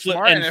assholes. They're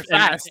smart and they're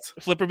fast.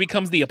 Flipper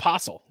becomes the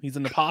apostle. He's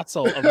an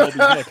apostle of Moby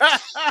Dick.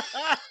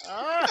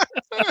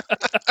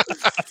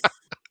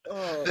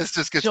 This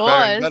just gets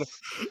better.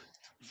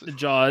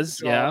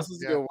 Jaws, yeah. This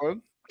is a good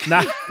one.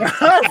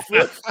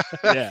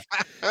 Yeah,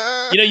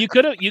 you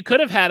could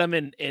have had him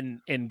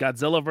in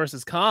Godzilla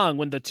versus Kong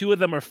when the two of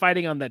them are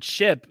fighting on that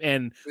ship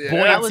and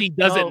buoyancy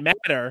doesn't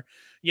matter.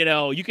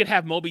 You could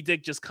have Moby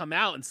Dick just come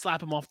out and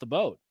slap him off the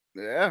boat.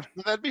 Yeah,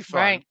 that'd be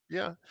fun. Right.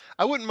 Yeah,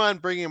 I wouldn't mind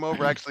bringing him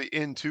over actually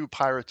into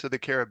Pirates of the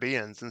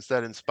Caribbean since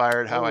that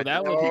inspired how I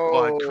that did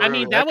would. I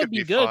mean, that would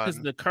be good because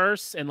the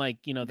curse and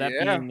that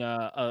being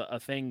a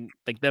thing,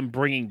 like them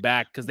bringing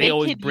back because they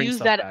always bring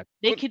stuff back.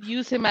 They could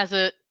use him as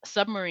a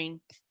submarine.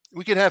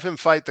 We could have him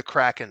fight the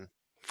Kraken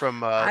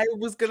from. I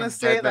was gonna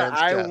say that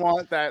I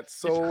want that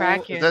so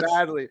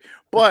badly,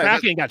 but the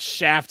Kraken got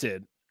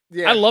shafted.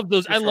 Yeah, I love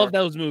those. I love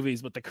those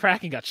movies, but the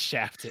Kraken got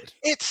shafted.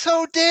 It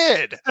so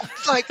did.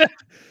 It's like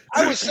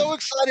I was so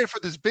excited for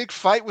this big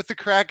fight with the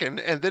Kraken,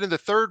 and then in the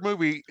third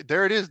movie,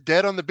 there it is,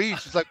 dead on the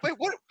beach. It's like, wait,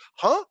 what?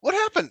 Huh? What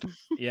happened?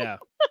 Yeah.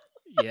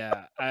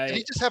 Yeah, did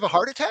he just have a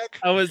heart attack?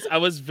 I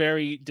was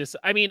very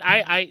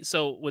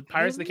so with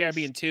Pirates of the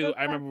Caribbean 2,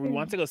 I remember we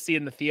wanted to go see it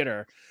in the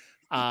theater.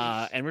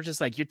 And we're just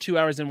like, you're 2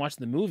 hours in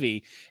watching the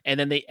movie, and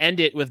then they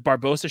end it with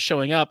Barbossa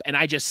showing up, and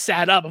I just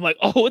sat up. I'm like,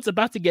 oh, it's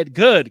about to get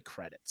good.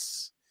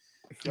 Credits.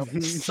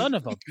 Son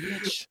of a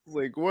bitch!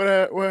 Like what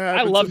happened?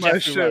 I love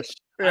Jeffrey Rush.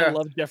 Yeah. I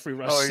love Jeffrey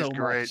Rush so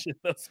much in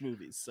those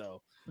movies.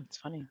 So it's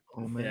funny.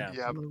 Oh man,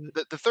 yeah.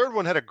 The third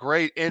one had a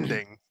great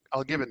ending.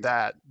 I'll give it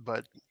that.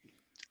 But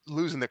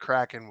losing the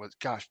Kraken was,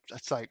 gosh,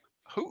 that's like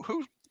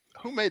who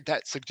made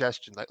that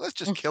suggestion? Like, let's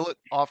just kill it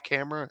off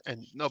camera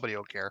and nobody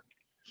will care.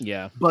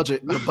 Yeah,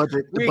 the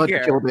budget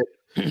killed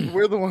it.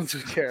 We're the ones who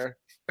care.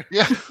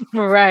 Yeah,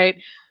 right.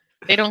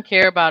 They don't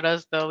care about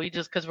us though. We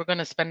just because we're going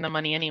to spend the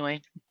money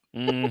anyway.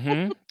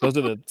 Mm-hmm. Those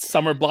are the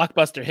summer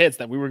blockbuster hits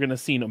that we were going to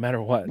see no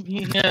matter what.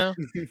 Yeah.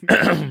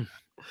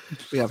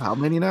 We have how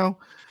many now?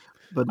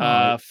 But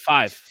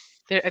 5.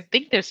 I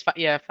think there's 5.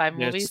 Yeah, 5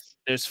 movies.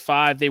 There's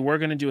 5. They were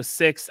going to do a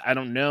 6th. I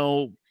don't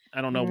know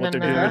what they're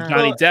doing with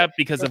Johnny Depp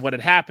because of what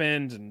had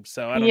happened, and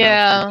so I don't know.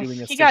 Yeah,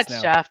 he got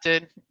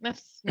shafted.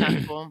 That's not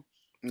cool.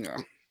 Yeah.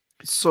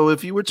 So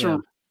if you were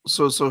to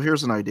So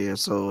here's an idea.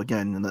 So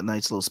again, a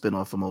nice little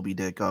spin-off of Moby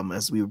Dick.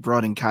 As we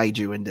brought in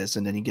kaiju in this,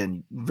 and then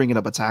again bringing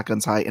up Attack on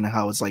Titan,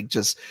 how it's like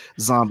just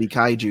zombie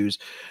kaijus.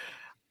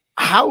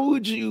 How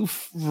would you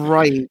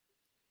write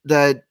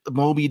that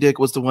Moby Dick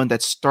was the one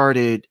that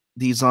started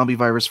the zombie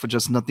virus for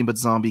just nothing but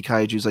zombie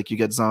kaijus? Like you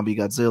get zombie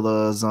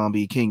Godzilla,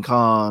 zombie King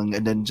Kong,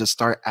 and then just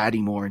start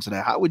adding more into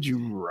that. How would you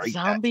write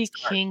zombie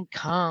King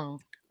Kong?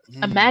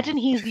 Imagine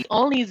he's the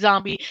only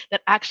zombie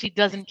that actually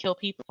doesn't kill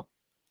people.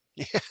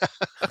 Yeah.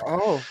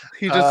 Oh,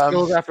 he just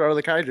goes after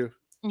other kaiju.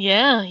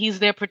 Yeah, he's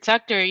their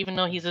protector, even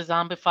though he's a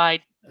zombified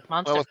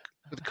monster. Well,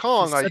 With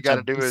Kong, all you got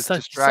to do is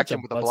distract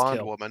him with a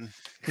blonde woman.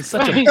 He's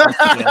such a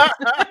buzzkill.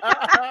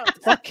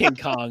 Fuck King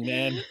Kong,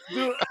 man.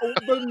 Dude,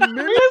 the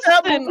minute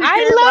that movie I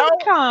came love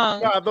out,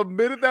 Kong. nah, the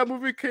minute that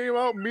movie came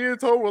out, me and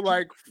Toad were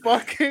like,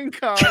 "Fucking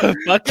Kong,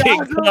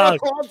 Fucking Kong,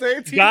 all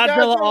day, Team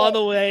Godzilla all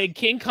the way."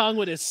 King Kong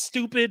with his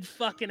stupid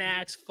fucking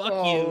axe.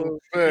 Fuck you.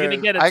 Man. You're gonna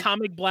get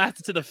atomic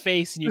blasted to the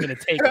face, and you're gonna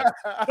take it.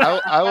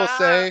 I will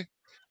say,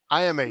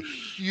 I am a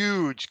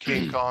huge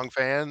King Kong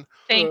fan.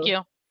 Thank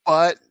you.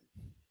 But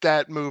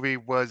that movie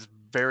was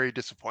very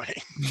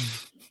disappointing.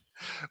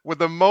 With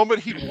the moment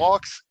he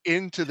walks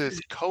into this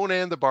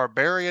Conan the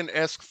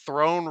Barbarian-esque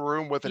throne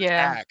room with an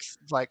axe,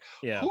 it's like,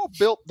 who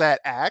built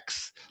that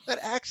axe? That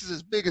axe is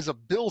as big as a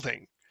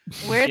building.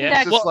 Where did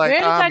that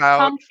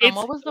come from?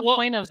 What was the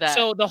point of that?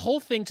 So the whole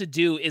thing to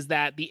do is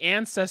that the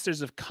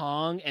ancestors of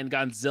Kong and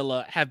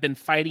Godzilla have been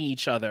fighting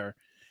each other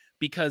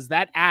because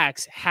that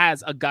axe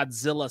has a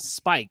Godzilla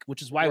spike,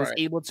 which is why it was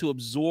able to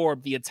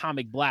absorb the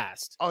atomic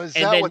blast. Oh, is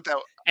that what that?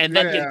 And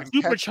then get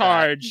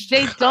supercharged.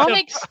 They don't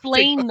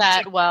explain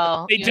that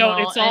well. They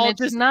don't. It's all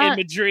just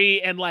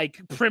imagery and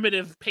like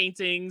primitive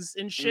paintings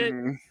and shit.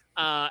 Mm-hmm.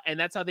 And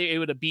that's how they were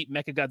able to beat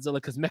Mechagodzilla,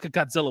 because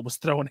Mechagodzilla was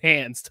throwing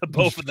hands to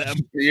both of them.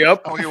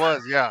 Yep. Oh, he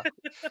was, yeah.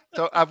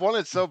 So I've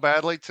wanted so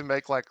badly to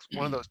make like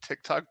one of those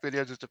TikTok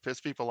videos just to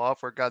piss people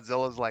off where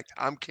Godzilla's like,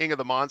 "I'm king of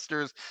the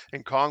monsters,"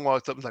 and Kong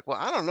walks up and is like, "Well,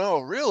 I don't know,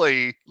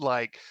 really.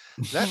 Like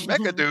that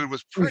Mecha dude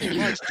was pretty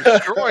much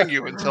destroying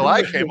you until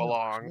I came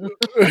along."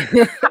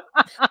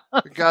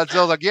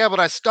 Godzilla's like, "Yeah, but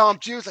I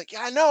stomped you." It's like,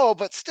 "Yeah, I know,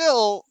 but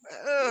still."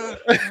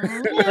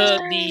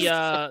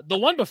 The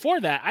one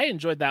before that, I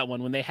enjoyed that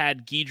one when they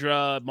had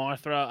Ghidra,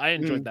 Mothra. I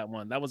enjoyed that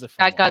one. That was a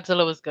fun one.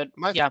 Godzilla was good.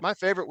 My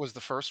favorite was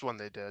the first one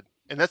they did,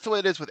 and that's the way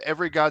it is with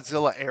every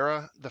Godzilla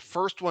era. The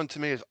first one to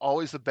me is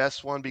always the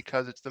best one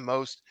because it's the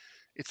most.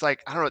 It's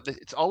like, I don't know.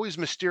 It's always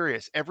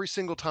mysterious every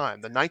single time.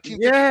 The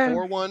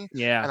 1954 one,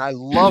 and I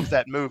love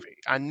that movie.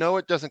 I know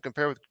it doesn't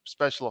compare with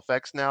special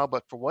effects now,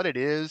 but for what it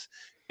is,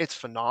 it's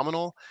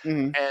phenomenal.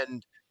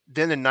 And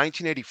then in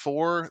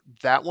 1984,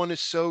 that one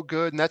is so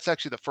good, and that's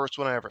actually the first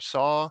one I ever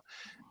saw.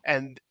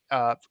 And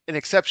an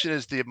exception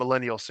is the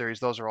Millennial series;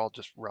 those are all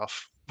just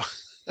rough.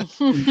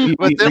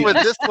 But then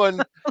with this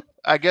one,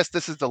 I guess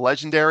this is the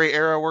legendary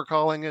era we're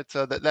calling it.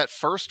 That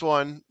first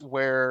one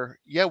where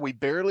we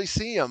barely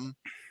see him.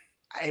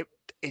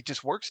 It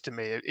just works to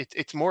me.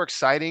 It's more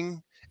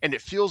exciting and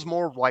it feels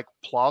more like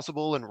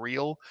plausible and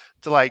real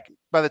to like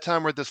by the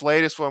time we're at this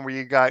latest one where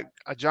you got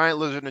a giant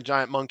lizard and a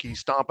giant monkey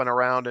stomping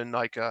around in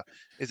like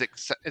is it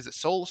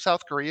Seoul,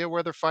 South Korea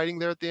where they're fighting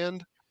there at the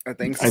end? I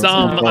think so.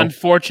 Some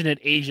unfortunate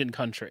Asian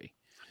country.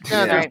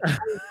 Yeah,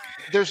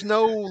 there's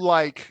no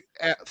like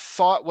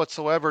thought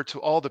whatsoever to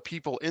all the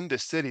people in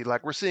this city.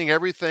 Like we're seeing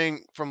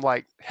everything from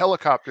like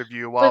helicopter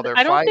view while they're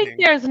fighting. I don't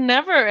think there's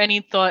never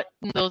any thought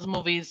in those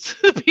movies.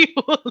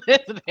 People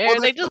live there.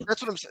 Well,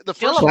 that's what I'm saying. The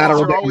first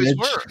ones are always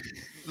were.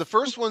 The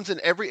first ones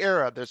in every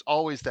era, there's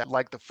always that.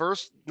 Like the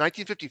first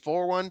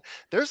 1954 one,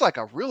 there's like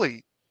a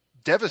really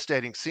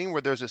devastating scene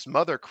where there's this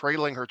mother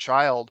cradling her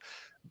child.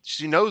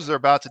 She knows they're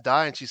about to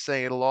die, and she's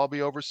saying, "It'll all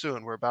be over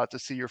soon. We're about to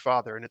see your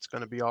father, and it's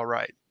going to be all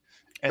right."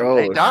 And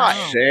they die.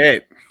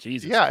 Shit.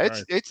 Jesus. Yeah,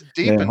 Christ. It's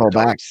deep and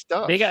dark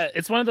stuff.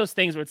 It's one of those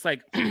things where it's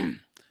like,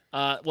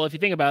 well, if you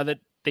think about it,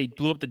 they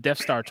blew up the Death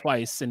Star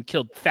twice and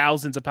killed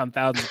thousands upon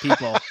thousands of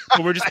people.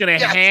 But we're just going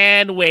to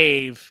hand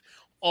wave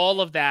all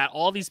of that,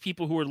 all these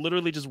people who were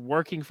literally just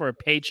working for a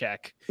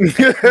paycheck and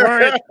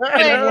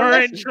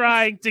weren't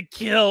trying to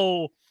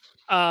kill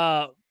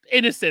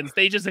innocents.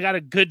 They just got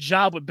a good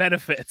job with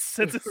benefits.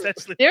 It's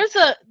essentially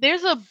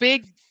there's a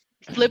big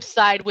flip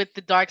side with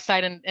the dark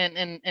side and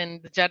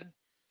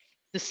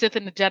the Sith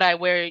and the Jedi,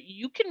 where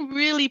you can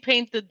really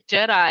paint the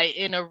Jedi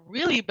in a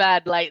really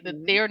bad light.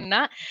 That they're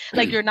not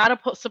like, you're not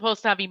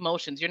supposed to have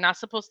emotions. You're not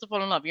supposed to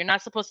fall in love. You're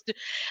not supposed to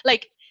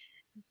like,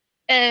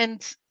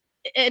 and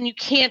you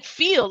can't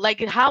feel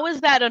like, how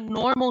is that a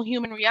normal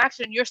human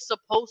reaction? You're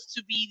supposed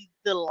to be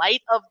the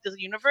light of the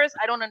universe.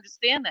 I don't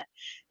understand that.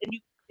 And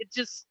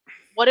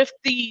what if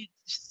the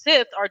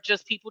Sith are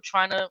just people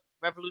trying to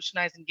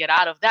revolutionize and get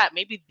out of that?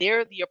 Maybe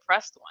they're the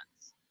oppressed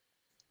ones.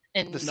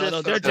 And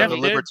they're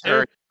definitely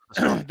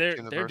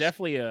they're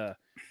definitely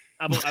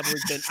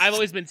I've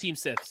always been Team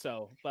Sith,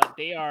 but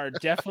they are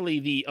definitely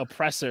the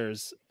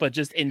oppressors, but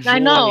just enjoy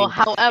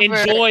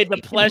the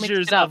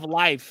pleasures of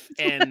life,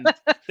 and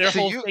their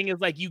whole thing is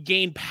like you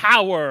gain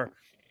power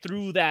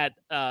through that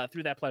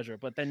pleasure.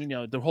 But then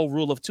the whole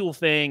rule of tool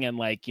thing, and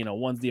like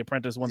one's the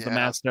apprentice, one's the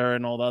master,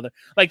 and all the other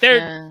like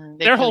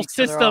their whole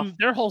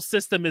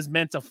system is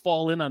meant to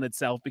fall in on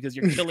itself because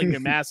you're killing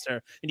your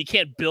master and you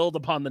can't build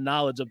upon the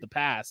knowledge of the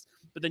past.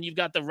 But then you've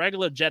got the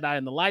regular Jedi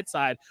on the light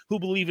side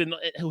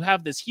who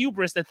have this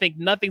hubris that think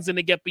nothing's going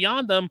to get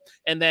beyond them.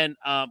 And then,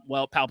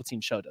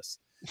 Palpatine showed us.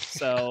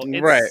 So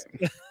right.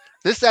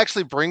 This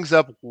actually brings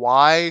up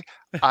why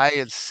I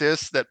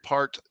insist that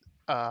part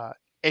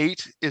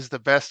 8 is the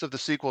best of the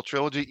sequel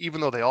trilogy, even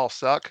though they all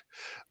suck,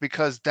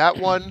 because that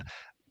one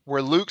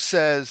where Luke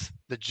says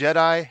the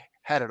Jedi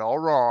had it all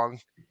wrong,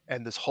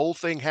 and this whole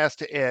thing has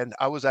to end.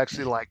 I was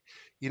actually like,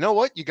 you know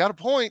what? You got a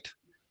point.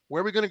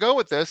 Where are we going to go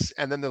with this?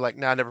 And then they're like,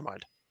 nah, never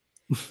mind.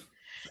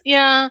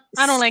 Yeah,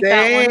 I don't like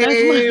that one.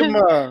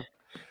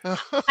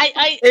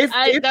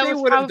 If they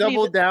would have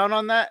doubled down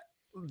on that,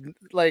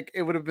 like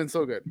it would have been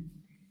so good.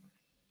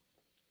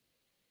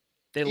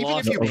 They even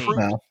lost if you me.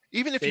 proved,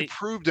 even if you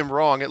proved him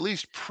wrong, at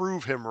least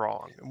prove him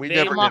wrong. And we They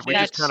never did. lost We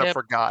just kind of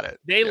forgot it.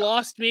 They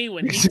lost me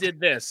when he did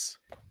this.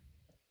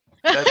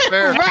 That's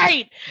fair.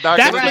 Right.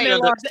 That's right. when they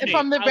lost me.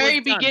 From the I very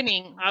was done.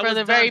 beginning. I From was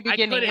the very done. I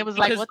beginning, couldn't it was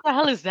like, because- what the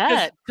hell is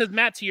that? Because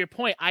Matt, to your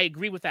point, I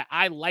agree with that.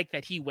 I like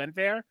that he went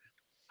there.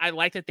 I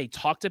like that they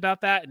talked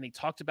about that and they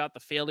talked about the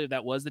failure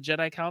that was the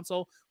Jedi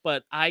Council,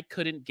 but I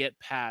couldn't get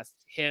past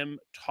him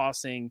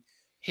tossing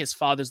his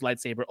father's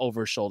lightsaber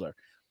over his shoulder.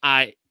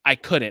 I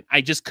couldn't.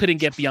 I just couldn't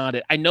get beyond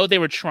it. I know they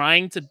were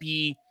trying to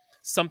be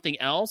something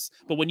else,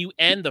 but when you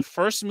end the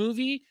first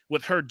movie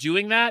with her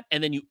doing that,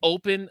 and then you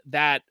open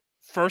that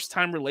first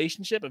time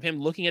relationship of him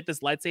looking at this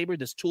lightsaber,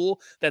 this tool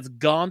that's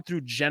gone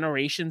through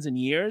generations and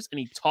years, and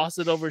he tossed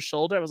it over his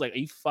shoulder, I was like, are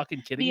you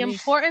fucking kidding The me?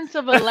 importance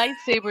of a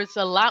lightsaber is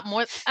a lot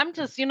more. I'm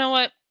just, you know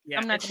what? Yeah,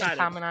 I'm not it's going to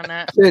not comment on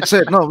that. It's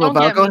it. No, Don't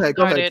Val, get go me ahead.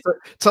 Go ahead.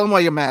 started. Tell them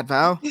why you're mad,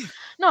 Val.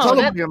 No, Tell them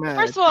that, why you're mad.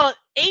 first of all,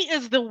 8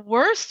 is the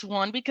worst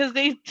one because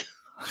they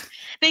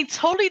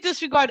totally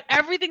disregard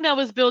everything that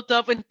was built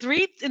up in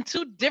 2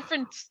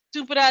 different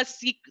stupid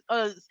ass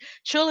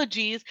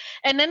trilogies,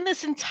 and then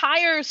this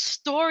entire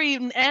story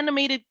in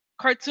animated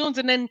cartoons,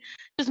 and then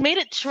just made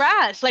it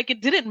trash. Like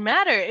it didn't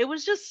matter. It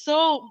was just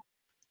so.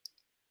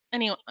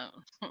 Anyway,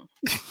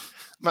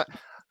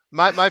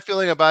 my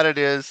feeling about it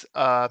is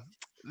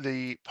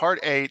the part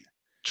 8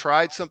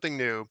 tried something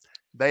new.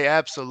 They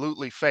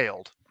absolutely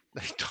failed.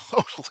 They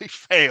totally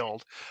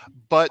failed,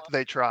 but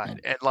they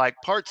tried. And like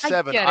part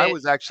 7, I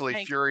was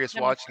actually furious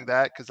watching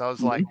that because I was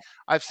like,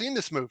 I've seen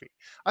this movie.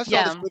 I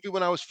saw this movie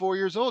when I was 4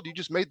 years old. You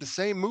just made the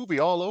same movie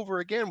all over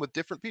again with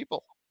different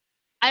people.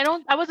 I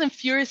wasn't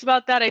furious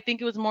about that. I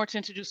think it was more to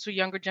introduce to a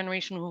younger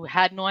generation who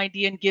had no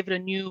idea and give it a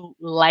new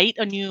light,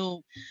 a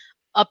new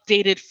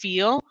updated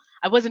feel.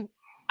 I was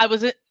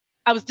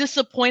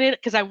disappointed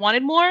because I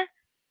wanted more,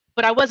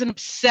 but I wasn't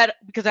upset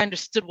because I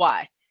understood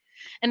why.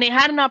 And they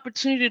had an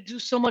opportunity to do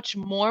so much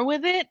more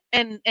with it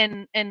and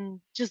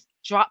just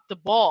drop the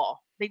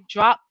ball. They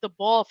dropped the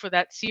ball for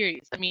that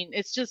series. I mean,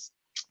 it's just.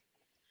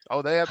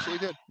 Oh, they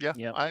absolutely did. Yeah,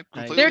 yep. I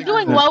completely They're agree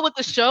doing with well with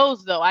the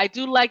shows, though. I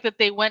do like that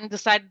they went and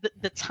decided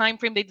the time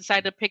frame they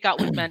decided to pick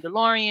out with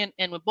Mandalorian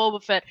and with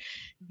Boba Fett.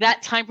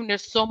 That time frame,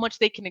 there's so much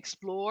they can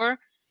explore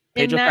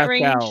in Pedro that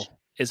Pascal range.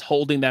 is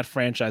holding that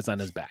franchise on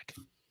his back.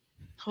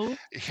 Who?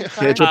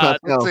 Pedro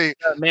Pascal. Let's see.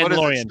 What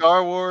is it?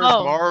 Star Wars,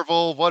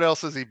 Marvel. What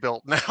else has he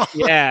built now?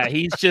 Yeah,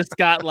 he's just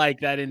got like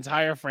that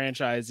entire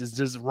franchise is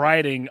just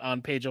riding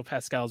on Pedro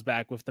Pascal's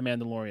back with the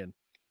Mandalorian.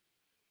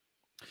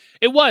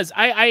 It was.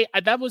 I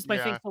that was my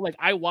thing. So like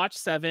I watched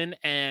 7,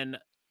 and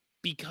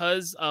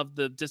because of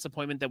the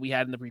disappointment that we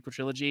had in the prequel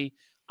trilogy,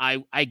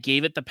 I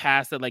gave it the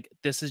pass that like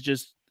this is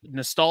just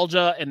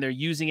nostalgia, and they're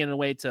using it in a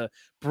way to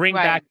bring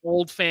back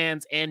old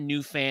fans and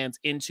new fans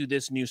into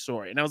this new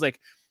story. And I was like,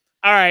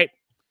 all right,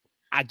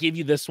 I give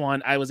you this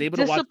one. I was able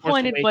to watch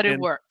disappointed, but it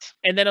worked.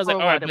 And then I was like,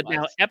 all right, but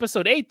now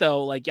episode 8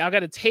 though, like y'all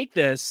got to take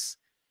this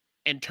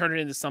and turn it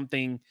into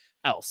something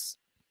else.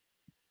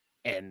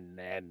 And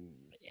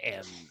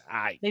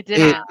they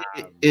did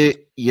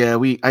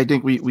I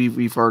think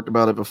we've talked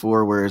about it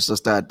before, where it's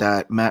just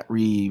that Matt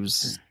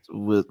Reeves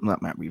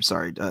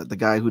the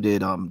guy who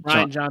did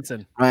Ryan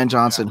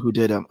Johnson who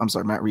did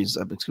Matt Reeves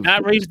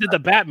Matt Reeves did the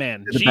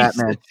Batman.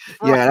 Batman.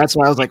 Yeah, that's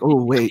why I was like,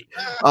 oh wait.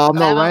 No,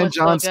 Ryan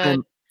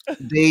Johnson,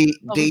 they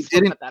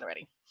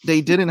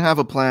didn't have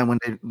a plan when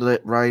they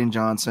let Ryan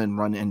Johnson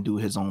run and do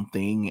his own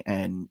thing.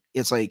 And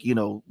it's like,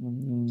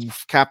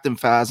 Captain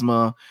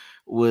Phasma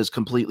was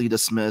completely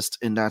dismissed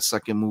in that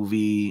second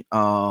movie.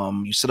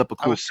 You set up a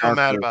cool. I was so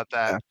mad about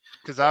that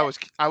because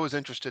I was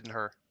interested in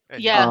her.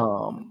 And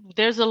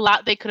there's a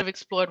lot they could have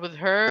explored with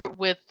her.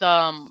 With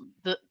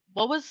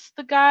what was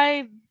the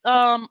guy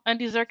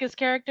Andy Serkis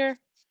character?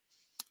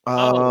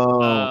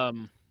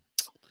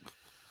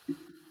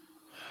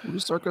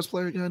 Who's Serkis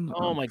player again?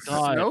 Oh my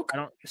god, Snoke.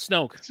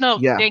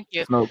 Snoke. Yeah, thank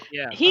you. Snoke.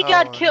 Yeah, he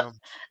got killed.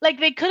 Like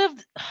they could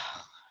have.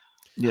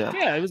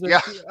 Yeah, it was I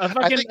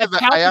think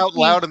I out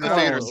loud in the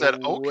theater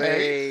said,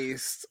 "Okay."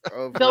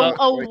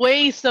 A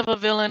waste of a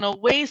villain. A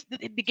waste.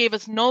 They gave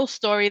us no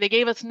story. They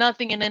gave us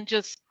nothing, and then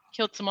just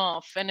killed him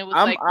off. And it was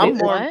I'm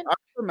more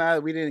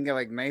mad we didn't get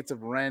like Knights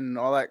of Ren and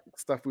all that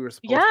stuff we were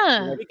supposed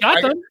to. We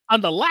got them on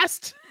in the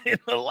last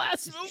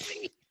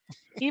movie.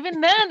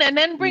 Even then, and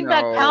then bring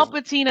back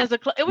Palpatine as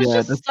it was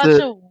just such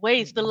a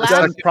waste. The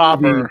last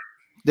proper.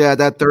 Yeah,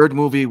 that third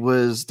movie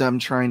was them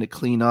trying to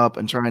clean up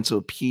and trying to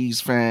appease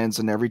fans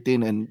and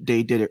everything, and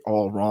they did it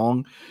all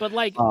wrong. But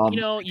like,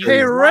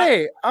 hey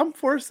Ray, I'm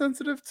Force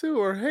sensitive too,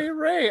 or hey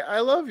Ray, I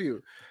love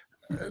you.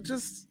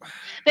 Just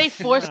they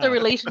forced the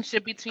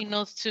relationship between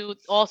those two.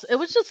 Also, it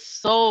was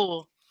just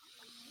so.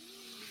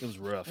 It was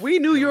rough. We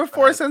knew you were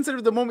Force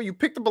sensitive the moment you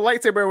picked up a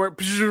lightsaber and went.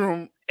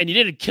 and you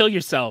didn't kill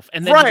yourself,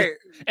 and then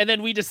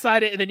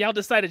y'all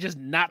decided just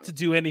not to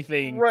do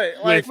anything, right?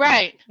 Like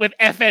with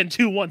FN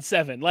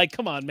 217. Like,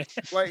 come on, man.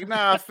 Like,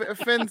 nah,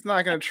 Finn's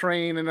not gonna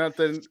train and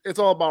nothing. It's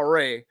all about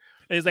Rey. And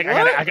he's like,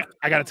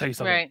 I gotta tell you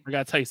something. Right. I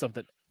gotta tell you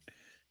something.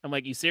 I'm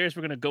like, you serious?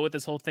 We're gonna go with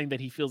this whole thing that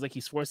he feels like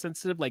he's force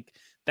sensitive? Like,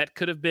 that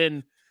could have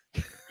been.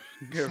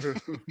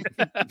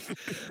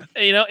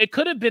 It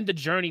could have been the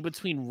journey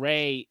between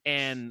Rey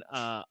and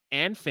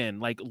Finn,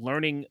 like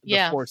learning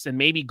the force and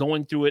maybe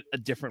going through it a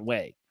different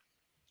way.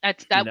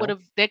 That would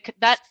have they could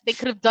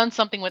have done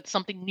something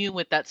new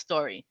with that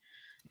story.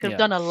 Could have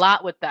done a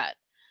lot with that.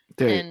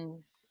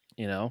 And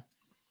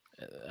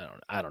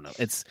I don't know.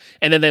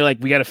 And then they're like,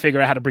 we got to figure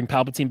out how to bring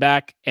Palpatine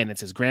back, and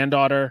it's his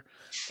granddaughter,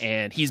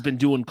 and he's been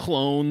doing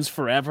clones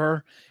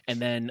forever, and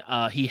then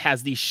he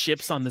has these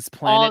ships on this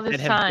planet that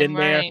have been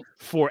there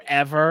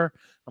forever.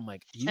 I'm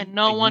like, and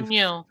no one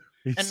knew,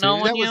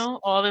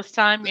 all this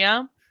time.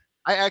 Yeah,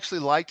 I actually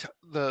liked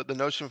the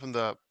notion from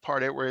the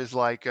part 8 where it's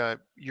like,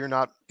 you're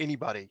not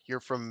anybody, you're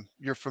from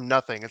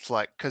nothing. It's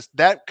like, because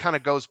that kind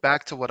of goes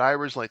back to what I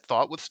originally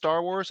thought with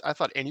Star Wars. I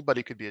thought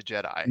anybody could be a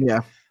Jedi. Yeah.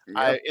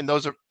 In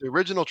the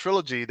original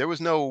trilogy, there was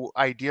no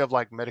idea of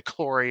like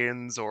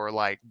midichlorians or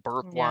like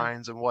birth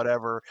lines and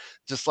whatever.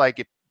 Just like,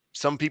 if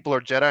some people are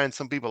Jedi and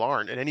some people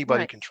aren't, and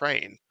anybody can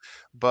train.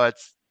 But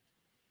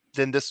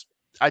then this,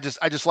 I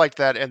just liked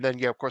that, and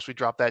then of course we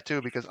dropped that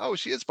too because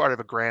she is part of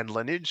a grand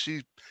lineage.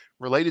 She's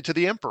related to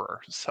the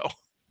Emperor. So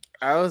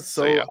I was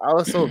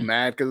so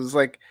mad because it was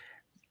like,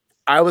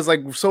 I was like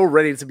so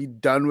ready to be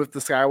done with the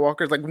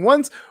Skywalkers. Like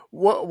once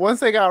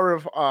they got rid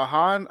of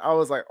Han, I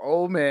was like,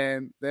 oh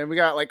man. Then we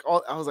got like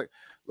I was like,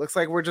 looks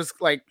like we're just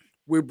like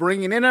we're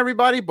bringing in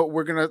everybody, but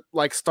we're gonna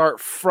like start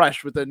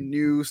fresh with a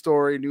new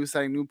story, new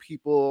setting, new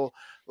people,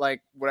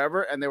 like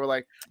whatever. And they were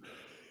like,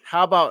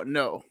 how about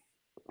no?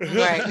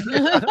 Right.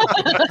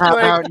 How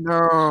about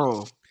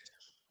no?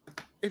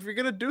 If you're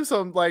gonna do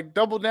something, like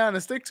double down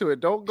and stick to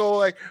it. Don't go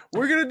like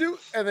we're gonna do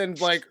and then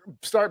like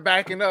start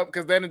backing up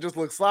because then it just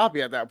looks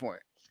sloppy at that point.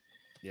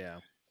 Yeah.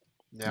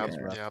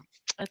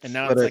 And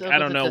now it's like I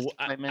don't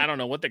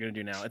know what they're gonna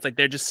do now. It's like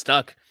they're just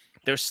stuck.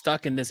 They're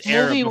stuck in this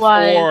era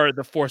before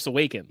The Force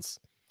Awakens.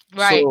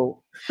 Right.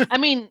 So, I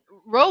mean,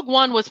 Rogue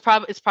One it's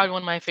probably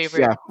one of my favorite.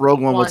 Yeah, Rogue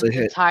One was a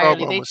hit.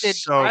 Entirely. They did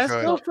so good.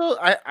 Still feel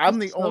I'm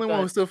the only one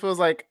who still feels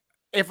like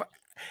if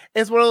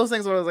it's one of those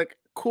things where I was like,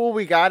 cool,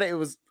 we got it. It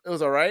was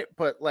all right,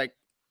 but like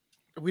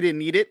we didn't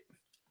need it.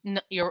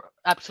 No, you're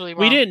absolutely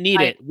wrong. We didn't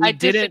need it. I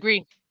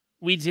disagree.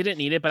 We didn't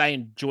need it, but I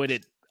enjoyed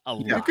it a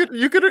lot.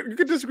 You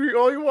could disagree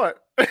all you want.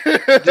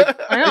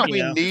 I know. Did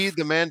we need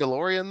the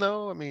Mandalorian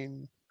though? I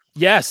mean,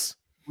 yes.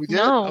 We did.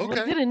 No, we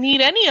didn't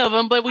need any of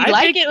them, but we I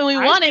like think- it and we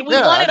I want it. think- We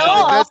want it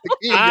all. That's the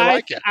key. You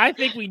like it. I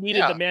think we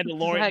needed the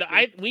Mandalorian.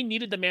 Exactly. We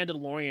needed the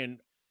Mandalorian.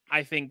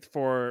 I think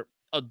for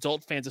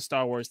adult fans of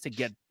Star Wars to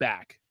get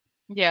back.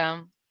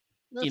 Yeah.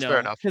 That's fair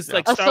enough. Because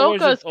like Star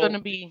Wars Ahsoka's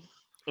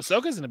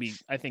gonna be.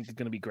 I think,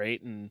 gonna be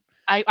great, and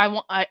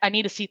I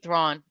need to see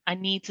Thrawn. I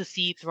need to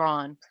see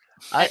Thrawn.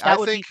 I That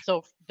would think be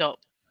so dope.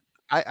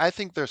 I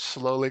think they're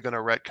slowly going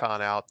to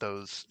retcon out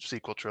those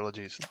sequel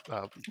trilogies.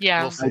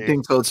 Yeah. We'll see. I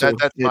think so too.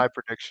 That's my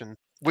prediction.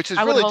 Which is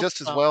I would really hope just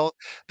as so. well.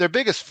 Their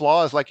biggest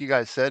flaw is, like you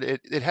guys said,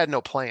 it had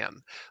no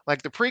plan.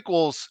 Like the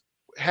prequels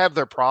have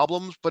their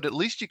problems, but at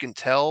least you can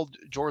tell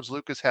George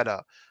Lucas had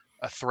a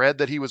thread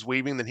that he was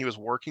weaving, that he was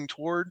working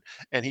toward,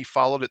 and he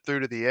followed it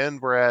through to the end.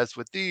 Whereas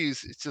with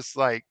these, it's just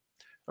like,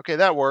 okay,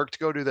 that worked.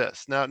 Go do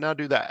this. Now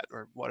do that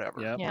or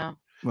whatever. Yep. Yeah.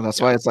 Well,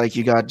 that's why it's like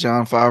you got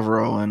Jon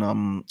Favreau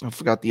and I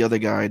forgot the other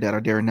guy that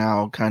are there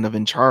now, kind of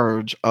in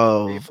charge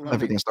of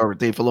everything. Start with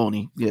Dave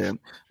Filoni,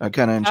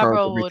 kind of in charge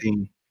of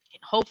everything.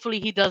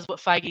 Hopefully, he does what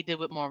Feige did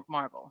with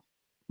Marvel.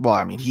 Well,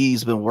 I mean,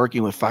 he's been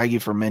working with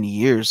Feige for many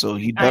years, so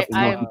he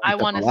definitely I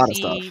want to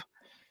see.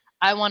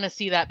 I want to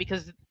see that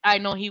because I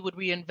know he would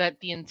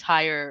reinvent the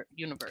entire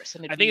universe.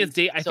 And I think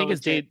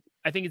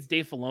it's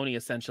Dave Filoni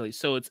essentially.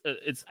 So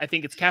I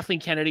think it's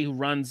Kathleen Kennedy who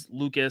runs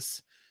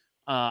Lucas.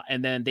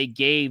 And then they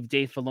gave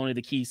Dave Filoni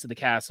the keys to the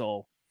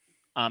castle.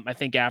 I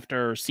think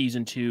after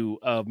season 2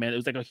 of it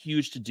was like a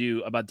huge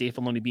to-do about Dave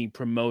Filoni being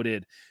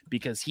promoted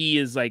because he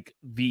is like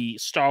the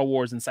Star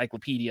Wars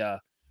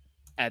encyclopedia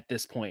at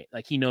this point.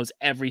 Like he knows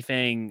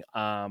everything.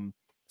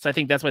 So I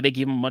think that's why they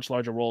gave him a much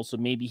larger role. So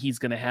maybe he's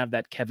going to have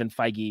that Kevin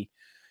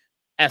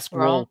Feige-esque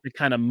role to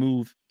kind of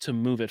move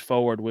it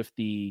forward with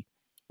the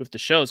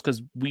shows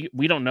because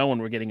we don't know when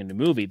we're getting a new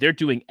movie. They're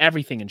doing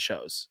everything in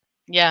shows.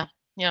 Yeah.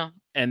 Yeah.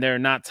 And they're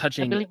not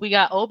touching. I believe we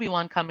got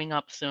Obi-Wan coming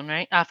up soon,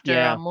 right?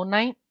 After Moon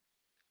Knight.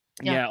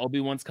 Yeah,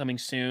 Obi-Wan's coming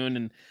soon.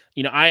 And,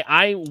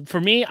 I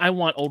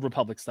want Old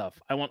Republic stuff.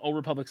 I want Old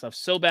Republic stuff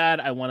so bad.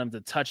 I want him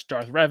to touch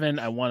Darth Revan.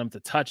 I want him to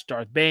touch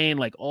Darth Bane,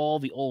 like all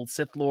the old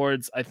Sith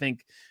Lords. I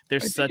think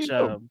there's I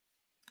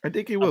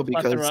think he will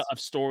because plethora of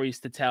stories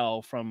to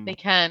tell from. They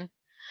can.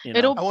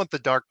 I want the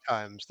dark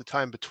times, the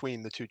time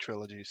between the two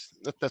trilogies.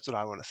 That's what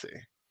I want to see.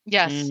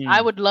 Yes,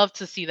 I would love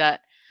to see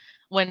that.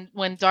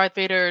 When Darth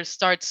Vader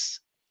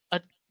starts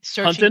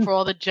searching for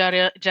all the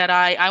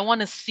Jedi. I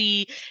want to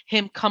see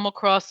him come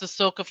across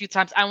Ahsoka a few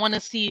times. I want to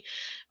see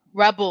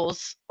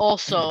Rebels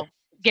also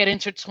get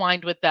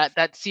intertwined with that.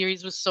 That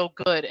series was so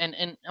good,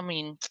 and I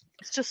mean,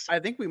 it's just. I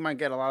think we might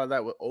get a lot of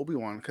that with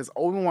Obi-Wan, because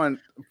Obi-Wan,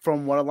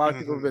 from what a lot of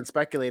people have been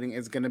speculating,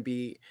 is going to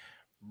be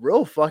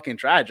real fucking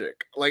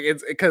tragic. Like,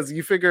 it's because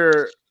you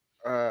figure.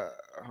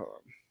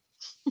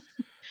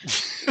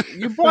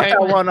 You brought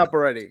that one up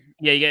already.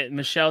 Yeah, you get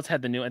Michelle's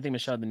had the new. I think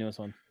Michelle had the newest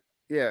one.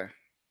 Yeah.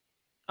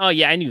 Oh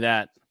yeah, I knew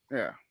that.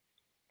 Yeah.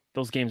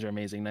 Those games are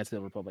amazing. Knights of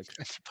the Republic.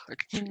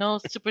 He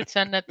knows to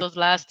pretend that those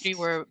last 3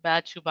 were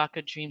bad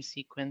Chewbacca dream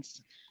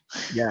sequence.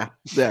 Yeah,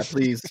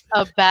 please.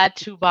 A bad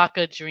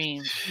Chewbacca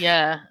dream.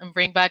 Yeah, and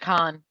bring back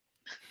Han.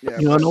 Yeah,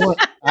 you know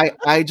what?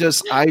 I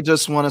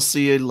just want to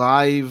see a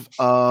live,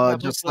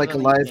 just like a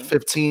live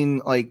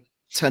 15, like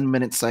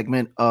 10-minute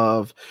segment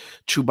of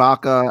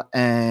Chewbacca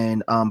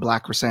and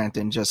Black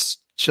Chrysanthemum just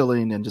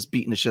chilling and just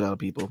beating the shit out of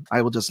people.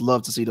 I would just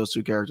love to see those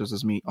two characters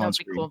as meet on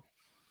screen. Cool.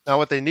 Now,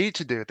 what they need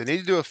to do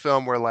a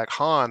film where, like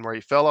Han, where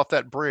he fell off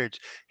that bridge,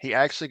 he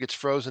actually gets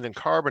frozen in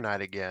carbonite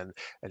again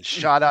and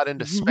shot out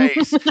into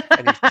space,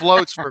 and he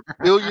floats for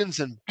billions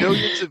and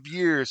billions of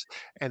years,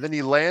 and then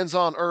he lands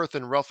on Earth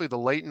in roughly the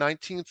late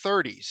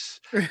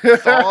 1930s,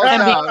 thaws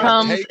and out,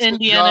 becomes and takes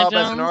Indiana the job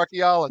Jones as an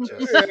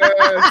archaeologist.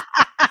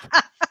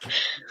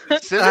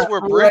 Since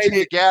we're bridging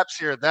the gaps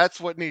here,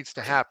 that's what needs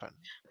to happen.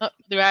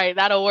 Right,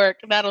 that'll work.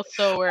 That'll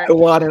so work. I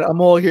want it.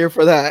 I'm all here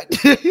for that.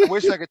 I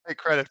wish I could take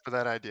credit for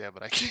that idea,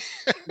 but I can't.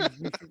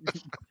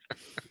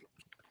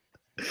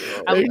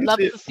 I would love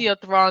to see a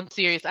Thrawn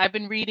series. I've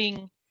been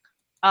reading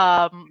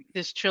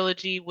this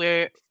trilogy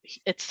where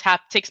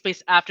takes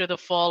place after the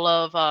fall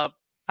of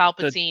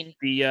Palpatine.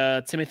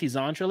 The Timothy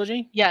Zahn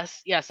trilogy?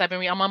 Yes.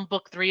 I'm on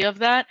book 3 of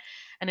that,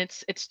 and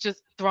it's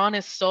just Thrawn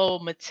is so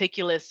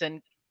meticulous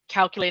and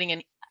calculating,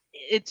 and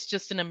it's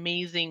just an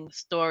amazing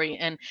story,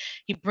 and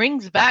he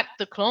brings back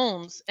the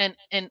clones, and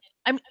I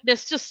mean,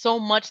 there's just so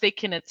much they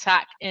can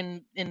attack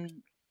in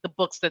the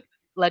books, that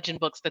legend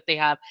books that they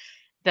have,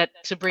 that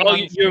to bring. Oh,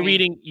 you're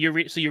reading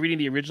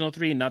the original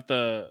 3, not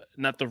the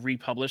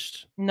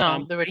republished.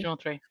 No, the original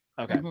 3.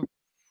 Okay. Mm-hmm.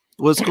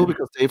 Well, it's cool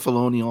because Dave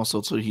Filoni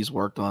also too. He's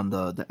worked on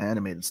the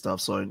animated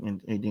stuff, so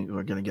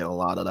we're gonna get a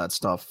lot of that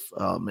stuff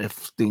if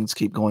things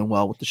keep going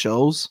well with the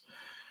shows.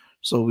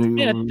 So I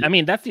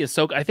mean, that's the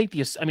Ahsoka.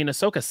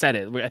 Ahsoka said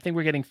it. I think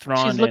we're getting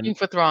Thrawn. She's looking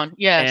for Thrawn.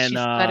 Yeah, she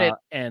said it.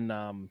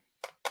 And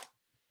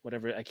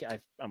whatever.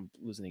 I'm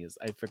losing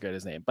I forget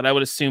his name, but I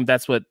would assume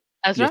that's what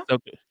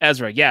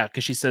Ezra. Yeah,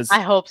 because she says.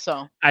 I hope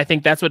so. I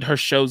think that's what her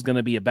show's going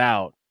to be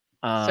about.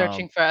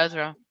 Searching for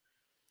Ezra.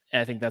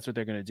 I think that's what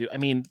they're going to do. I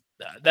mean,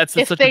 that's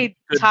if they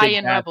tie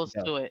in Rebels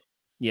to it.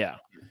 Yeah.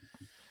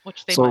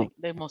 Which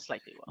they most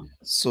likely will.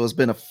 So it's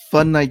been a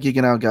fun night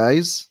geeking out,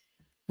 guys.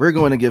 We're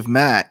going to give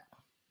Matt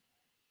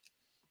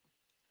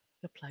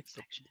the plug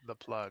section. The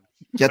plug.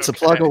 Get to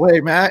plug away,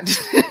 Matt.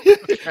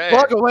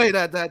 Plug away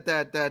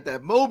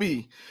that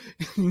Moby.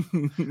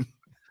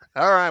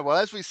 All right. Well,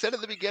 as we said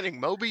at the beginning,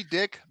 Moby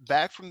Dick,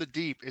 Back from the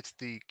Deep. It's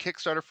the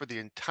Kickstarter for the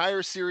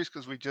entire series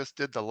because we just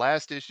did the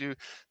last issue.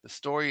 The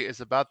story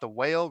is about the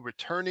whale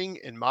returning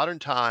in modern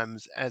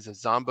times as a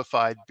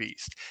zombified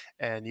beast.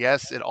 And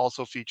yes, it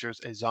also features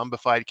a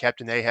zombified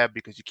Captain Ahab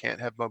because you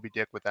can't have Moby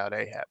Dick without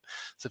Ahab.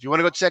 So if you want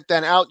to go check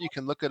that out, you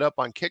can look it up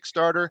on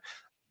Kickstarter.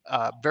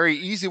 Very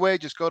easy way,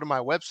 just go to my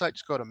website,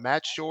 just go to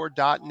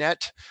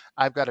mattshore.net.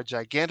 I've got a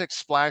gigantic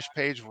splash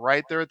page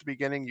right there at the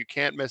beginning. You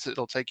can't miss it.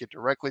 It'll take you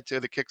directly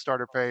to the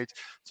Kickstarter page.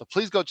 So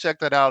please go check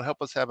that out.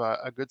 Help us have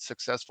a good,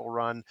 successful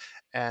run.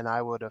 And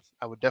I would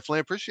definitely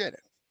appreciate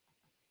it.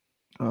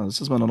 Oh, this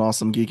has been an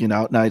awesome geeking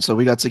out night. So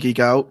we got to geek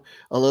out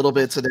a little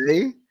bit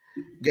today.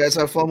 You guys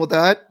have fun with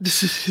that?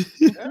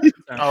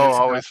 Oh,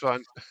 always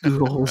fun.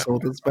 Also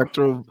the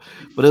spectrum,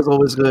 but it's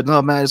always good.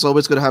 No, man, it's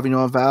always good having you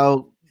on,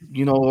 Val.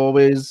 You know,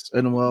 always.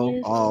 And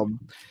well,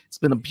 it's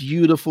been a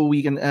beautiful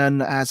weekend,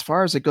 and as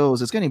far as it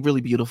goes, it's getting really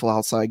beautiful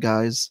outside,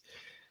 guys.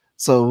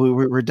 So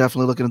we're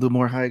definitely looking to do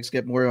more hikes,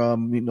 get more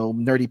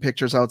nerdy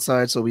pictures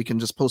outside, so we can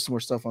just post more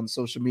stuff on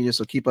social media.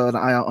 So keep an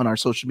eye out on our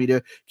social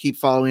media. Keep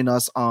following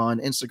us on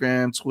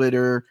Instagram,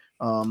 Twitter.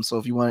 So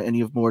if you want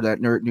any of more of that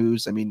nerd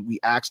news, I mean, we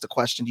asked a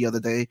question the other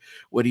day: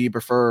 what do you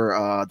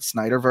prefer, the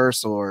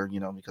Snyderverse, or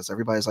because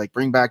everybody's like,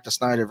 bring back the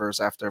Snyderverse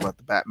after about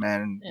the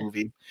Batman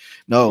movie?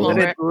 No,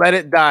 let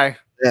it die.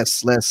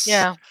 Yes, let's.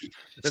 Yeah.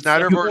 The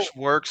Snyderverse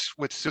works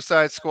with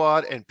Suicide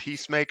Squad and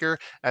Peacemaker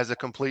as a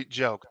complete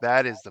joke.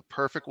 That is the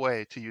perfect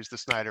way to use the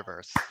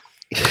Snyderverse.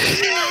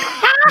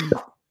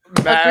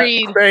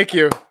 Agreed. Thank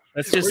you.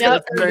 Let's just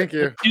thank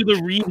you. Do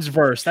the Reeves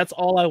verse. That's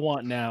all I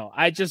want now.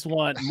 I just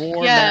want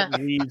more Matt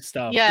Reeves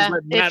stuff. Yeah,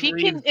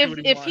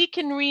 if he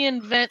can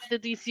reinvent the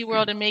DC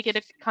world and make it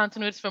a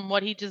continuity from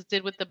what he just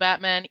did with the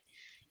Batman,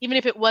 even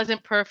if it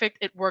wasn't perfect,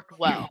 it worked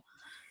well.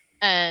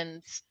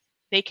 And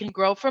they can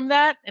grow from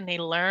that, and they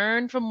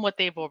learn from what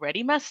they've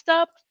already messed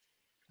up.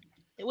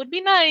 It would be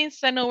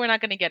nice. I know we're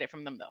not going to get it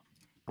from them though.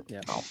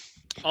 Yeah.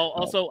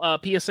 Also,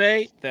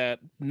 PSA that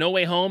No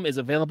Way Home is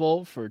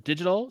available for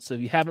digital. So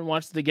if you haven't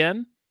watched it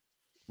again,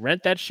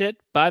 rent that shit,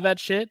 buy that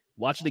shit,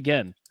 watch it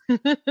again.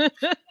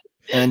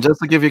 And just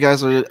to give you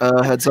guys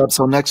a heads up,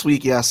 so next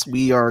week, yes,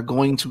 we are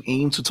going to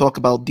aim to talk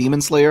about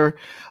Demon Slayer.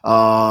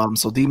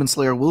 So Demon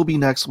Slayer will be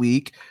next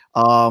week.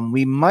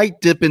 We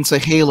might dip into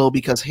Halo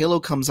because Halo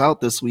comes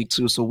out this week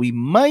too. So we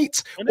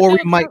might, or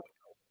we might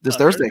this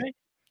Thursday.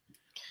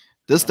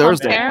 This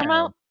Thursday.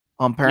 Paramount?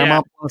 On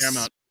Paramount Yeah, Plus.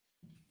 Paramount.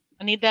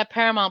 I need that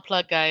Paramount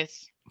plug,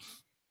 guys.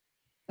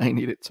 I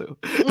need it too.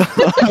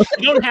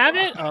 You don't have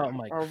it? Oh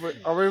my God.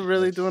 Are we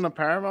really doing a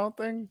Paramount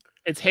thing?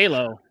 It's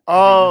Halo.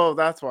 Oh,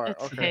 that's why.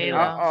 It's Okay.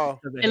 Halo.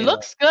 It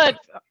looks good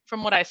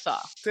from what I saw.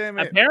 Damn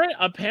it.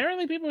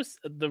 Apparently,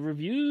 the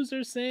reviews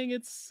are saying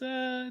it's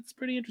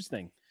pretty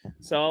interesting.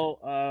 So,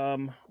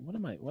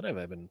 what have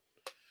I been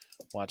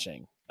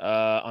watching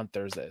on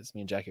Thursdays?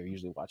 Me and Jackie are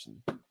usually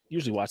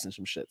watching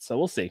some shit. So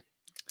we'll see.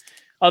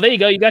 Oh, there you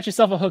go. You got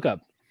yourself a hookup.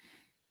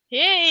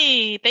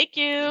 Yay! Thank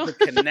you. It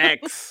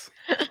connects.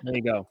 There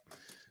you go.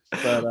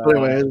 But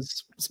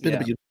anyways, it's been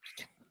a good.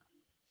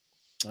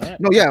 Right.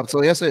 No, yeah.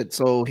 So that's it.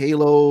 So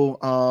Halo,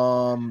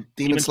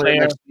 Demon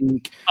Slayer next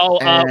week.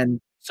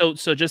 So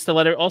just to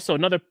let her. Also,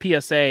 another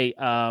PSA.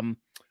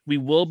 We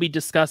will be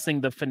discussing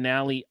the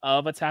finale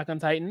of Attack on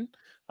Titan.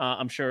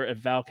 I'm sure if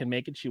Val can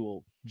make it, she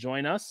will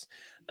join us.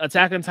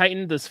 Attack on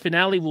Titan. This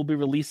finale will be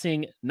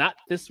releasing not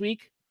this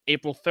week,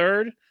 April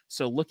 3rd.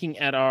 So looking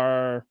at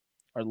our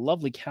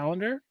lovely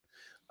calendar,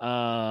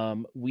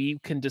 we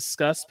can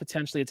discuss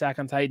potentially Attack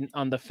on Titan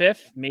on the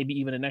 5th, maybe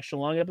even an extra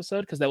long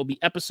episode, because that will be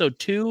episode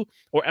 2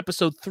 or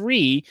episode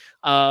 3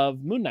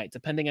 of Moon Knight,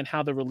 depending on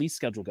how the release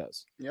schedule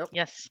goes. Yep.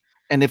 Yes.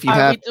 And if you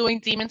are we doing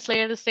Demon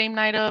Slayer the same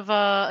night of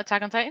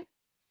Attack on Titan?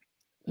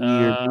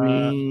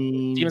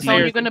 Demon So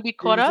you're going to be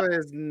caught up?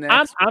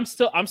 I'm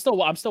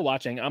still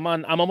watching. I'm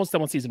almost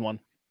done with season 1.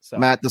 So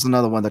Matt, there's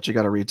another one that you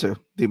got to read too.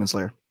 Demon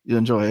Slayer. You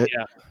enjoy it.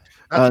 Yeah.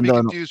 Not to be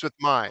confused with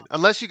mine.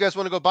 Unless you guys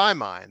want to go buy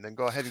mine, then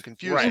go ahead and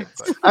confuse it.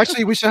 But.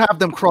 Actually, we should have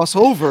them cross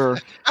over,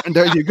 and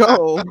there you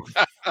go.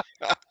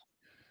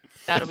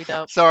 That'll be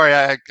dope. Sorry,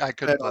 I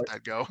couldn't let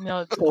that go.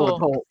 No, it's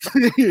cool.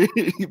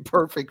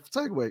 Perfect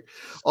segue.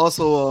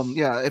 Also,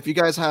 if you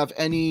guys have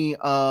any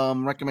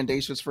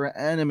recommendations for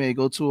anime,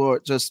 go to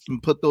just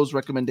put those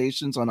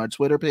recommendations on our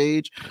Twitter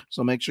page.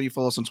 So make sure you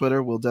follow us on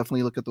Twitter. We'll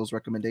definitely look at those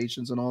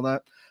recommendations and all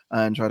that,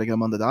 and try to get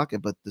them on the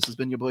docket. But this has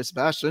been your boy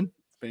Sebastian.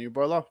 It's been your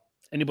boy Lo.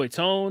 And your boy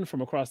Tone from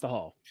across the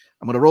hall.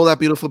 I'm going to roll that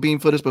beautiful beam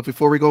footage, but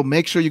before we go,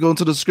 make sure you go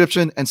into the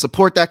description and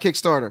support that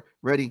Kickstarter.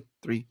 Ready?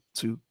 3,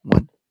 2,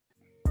 1.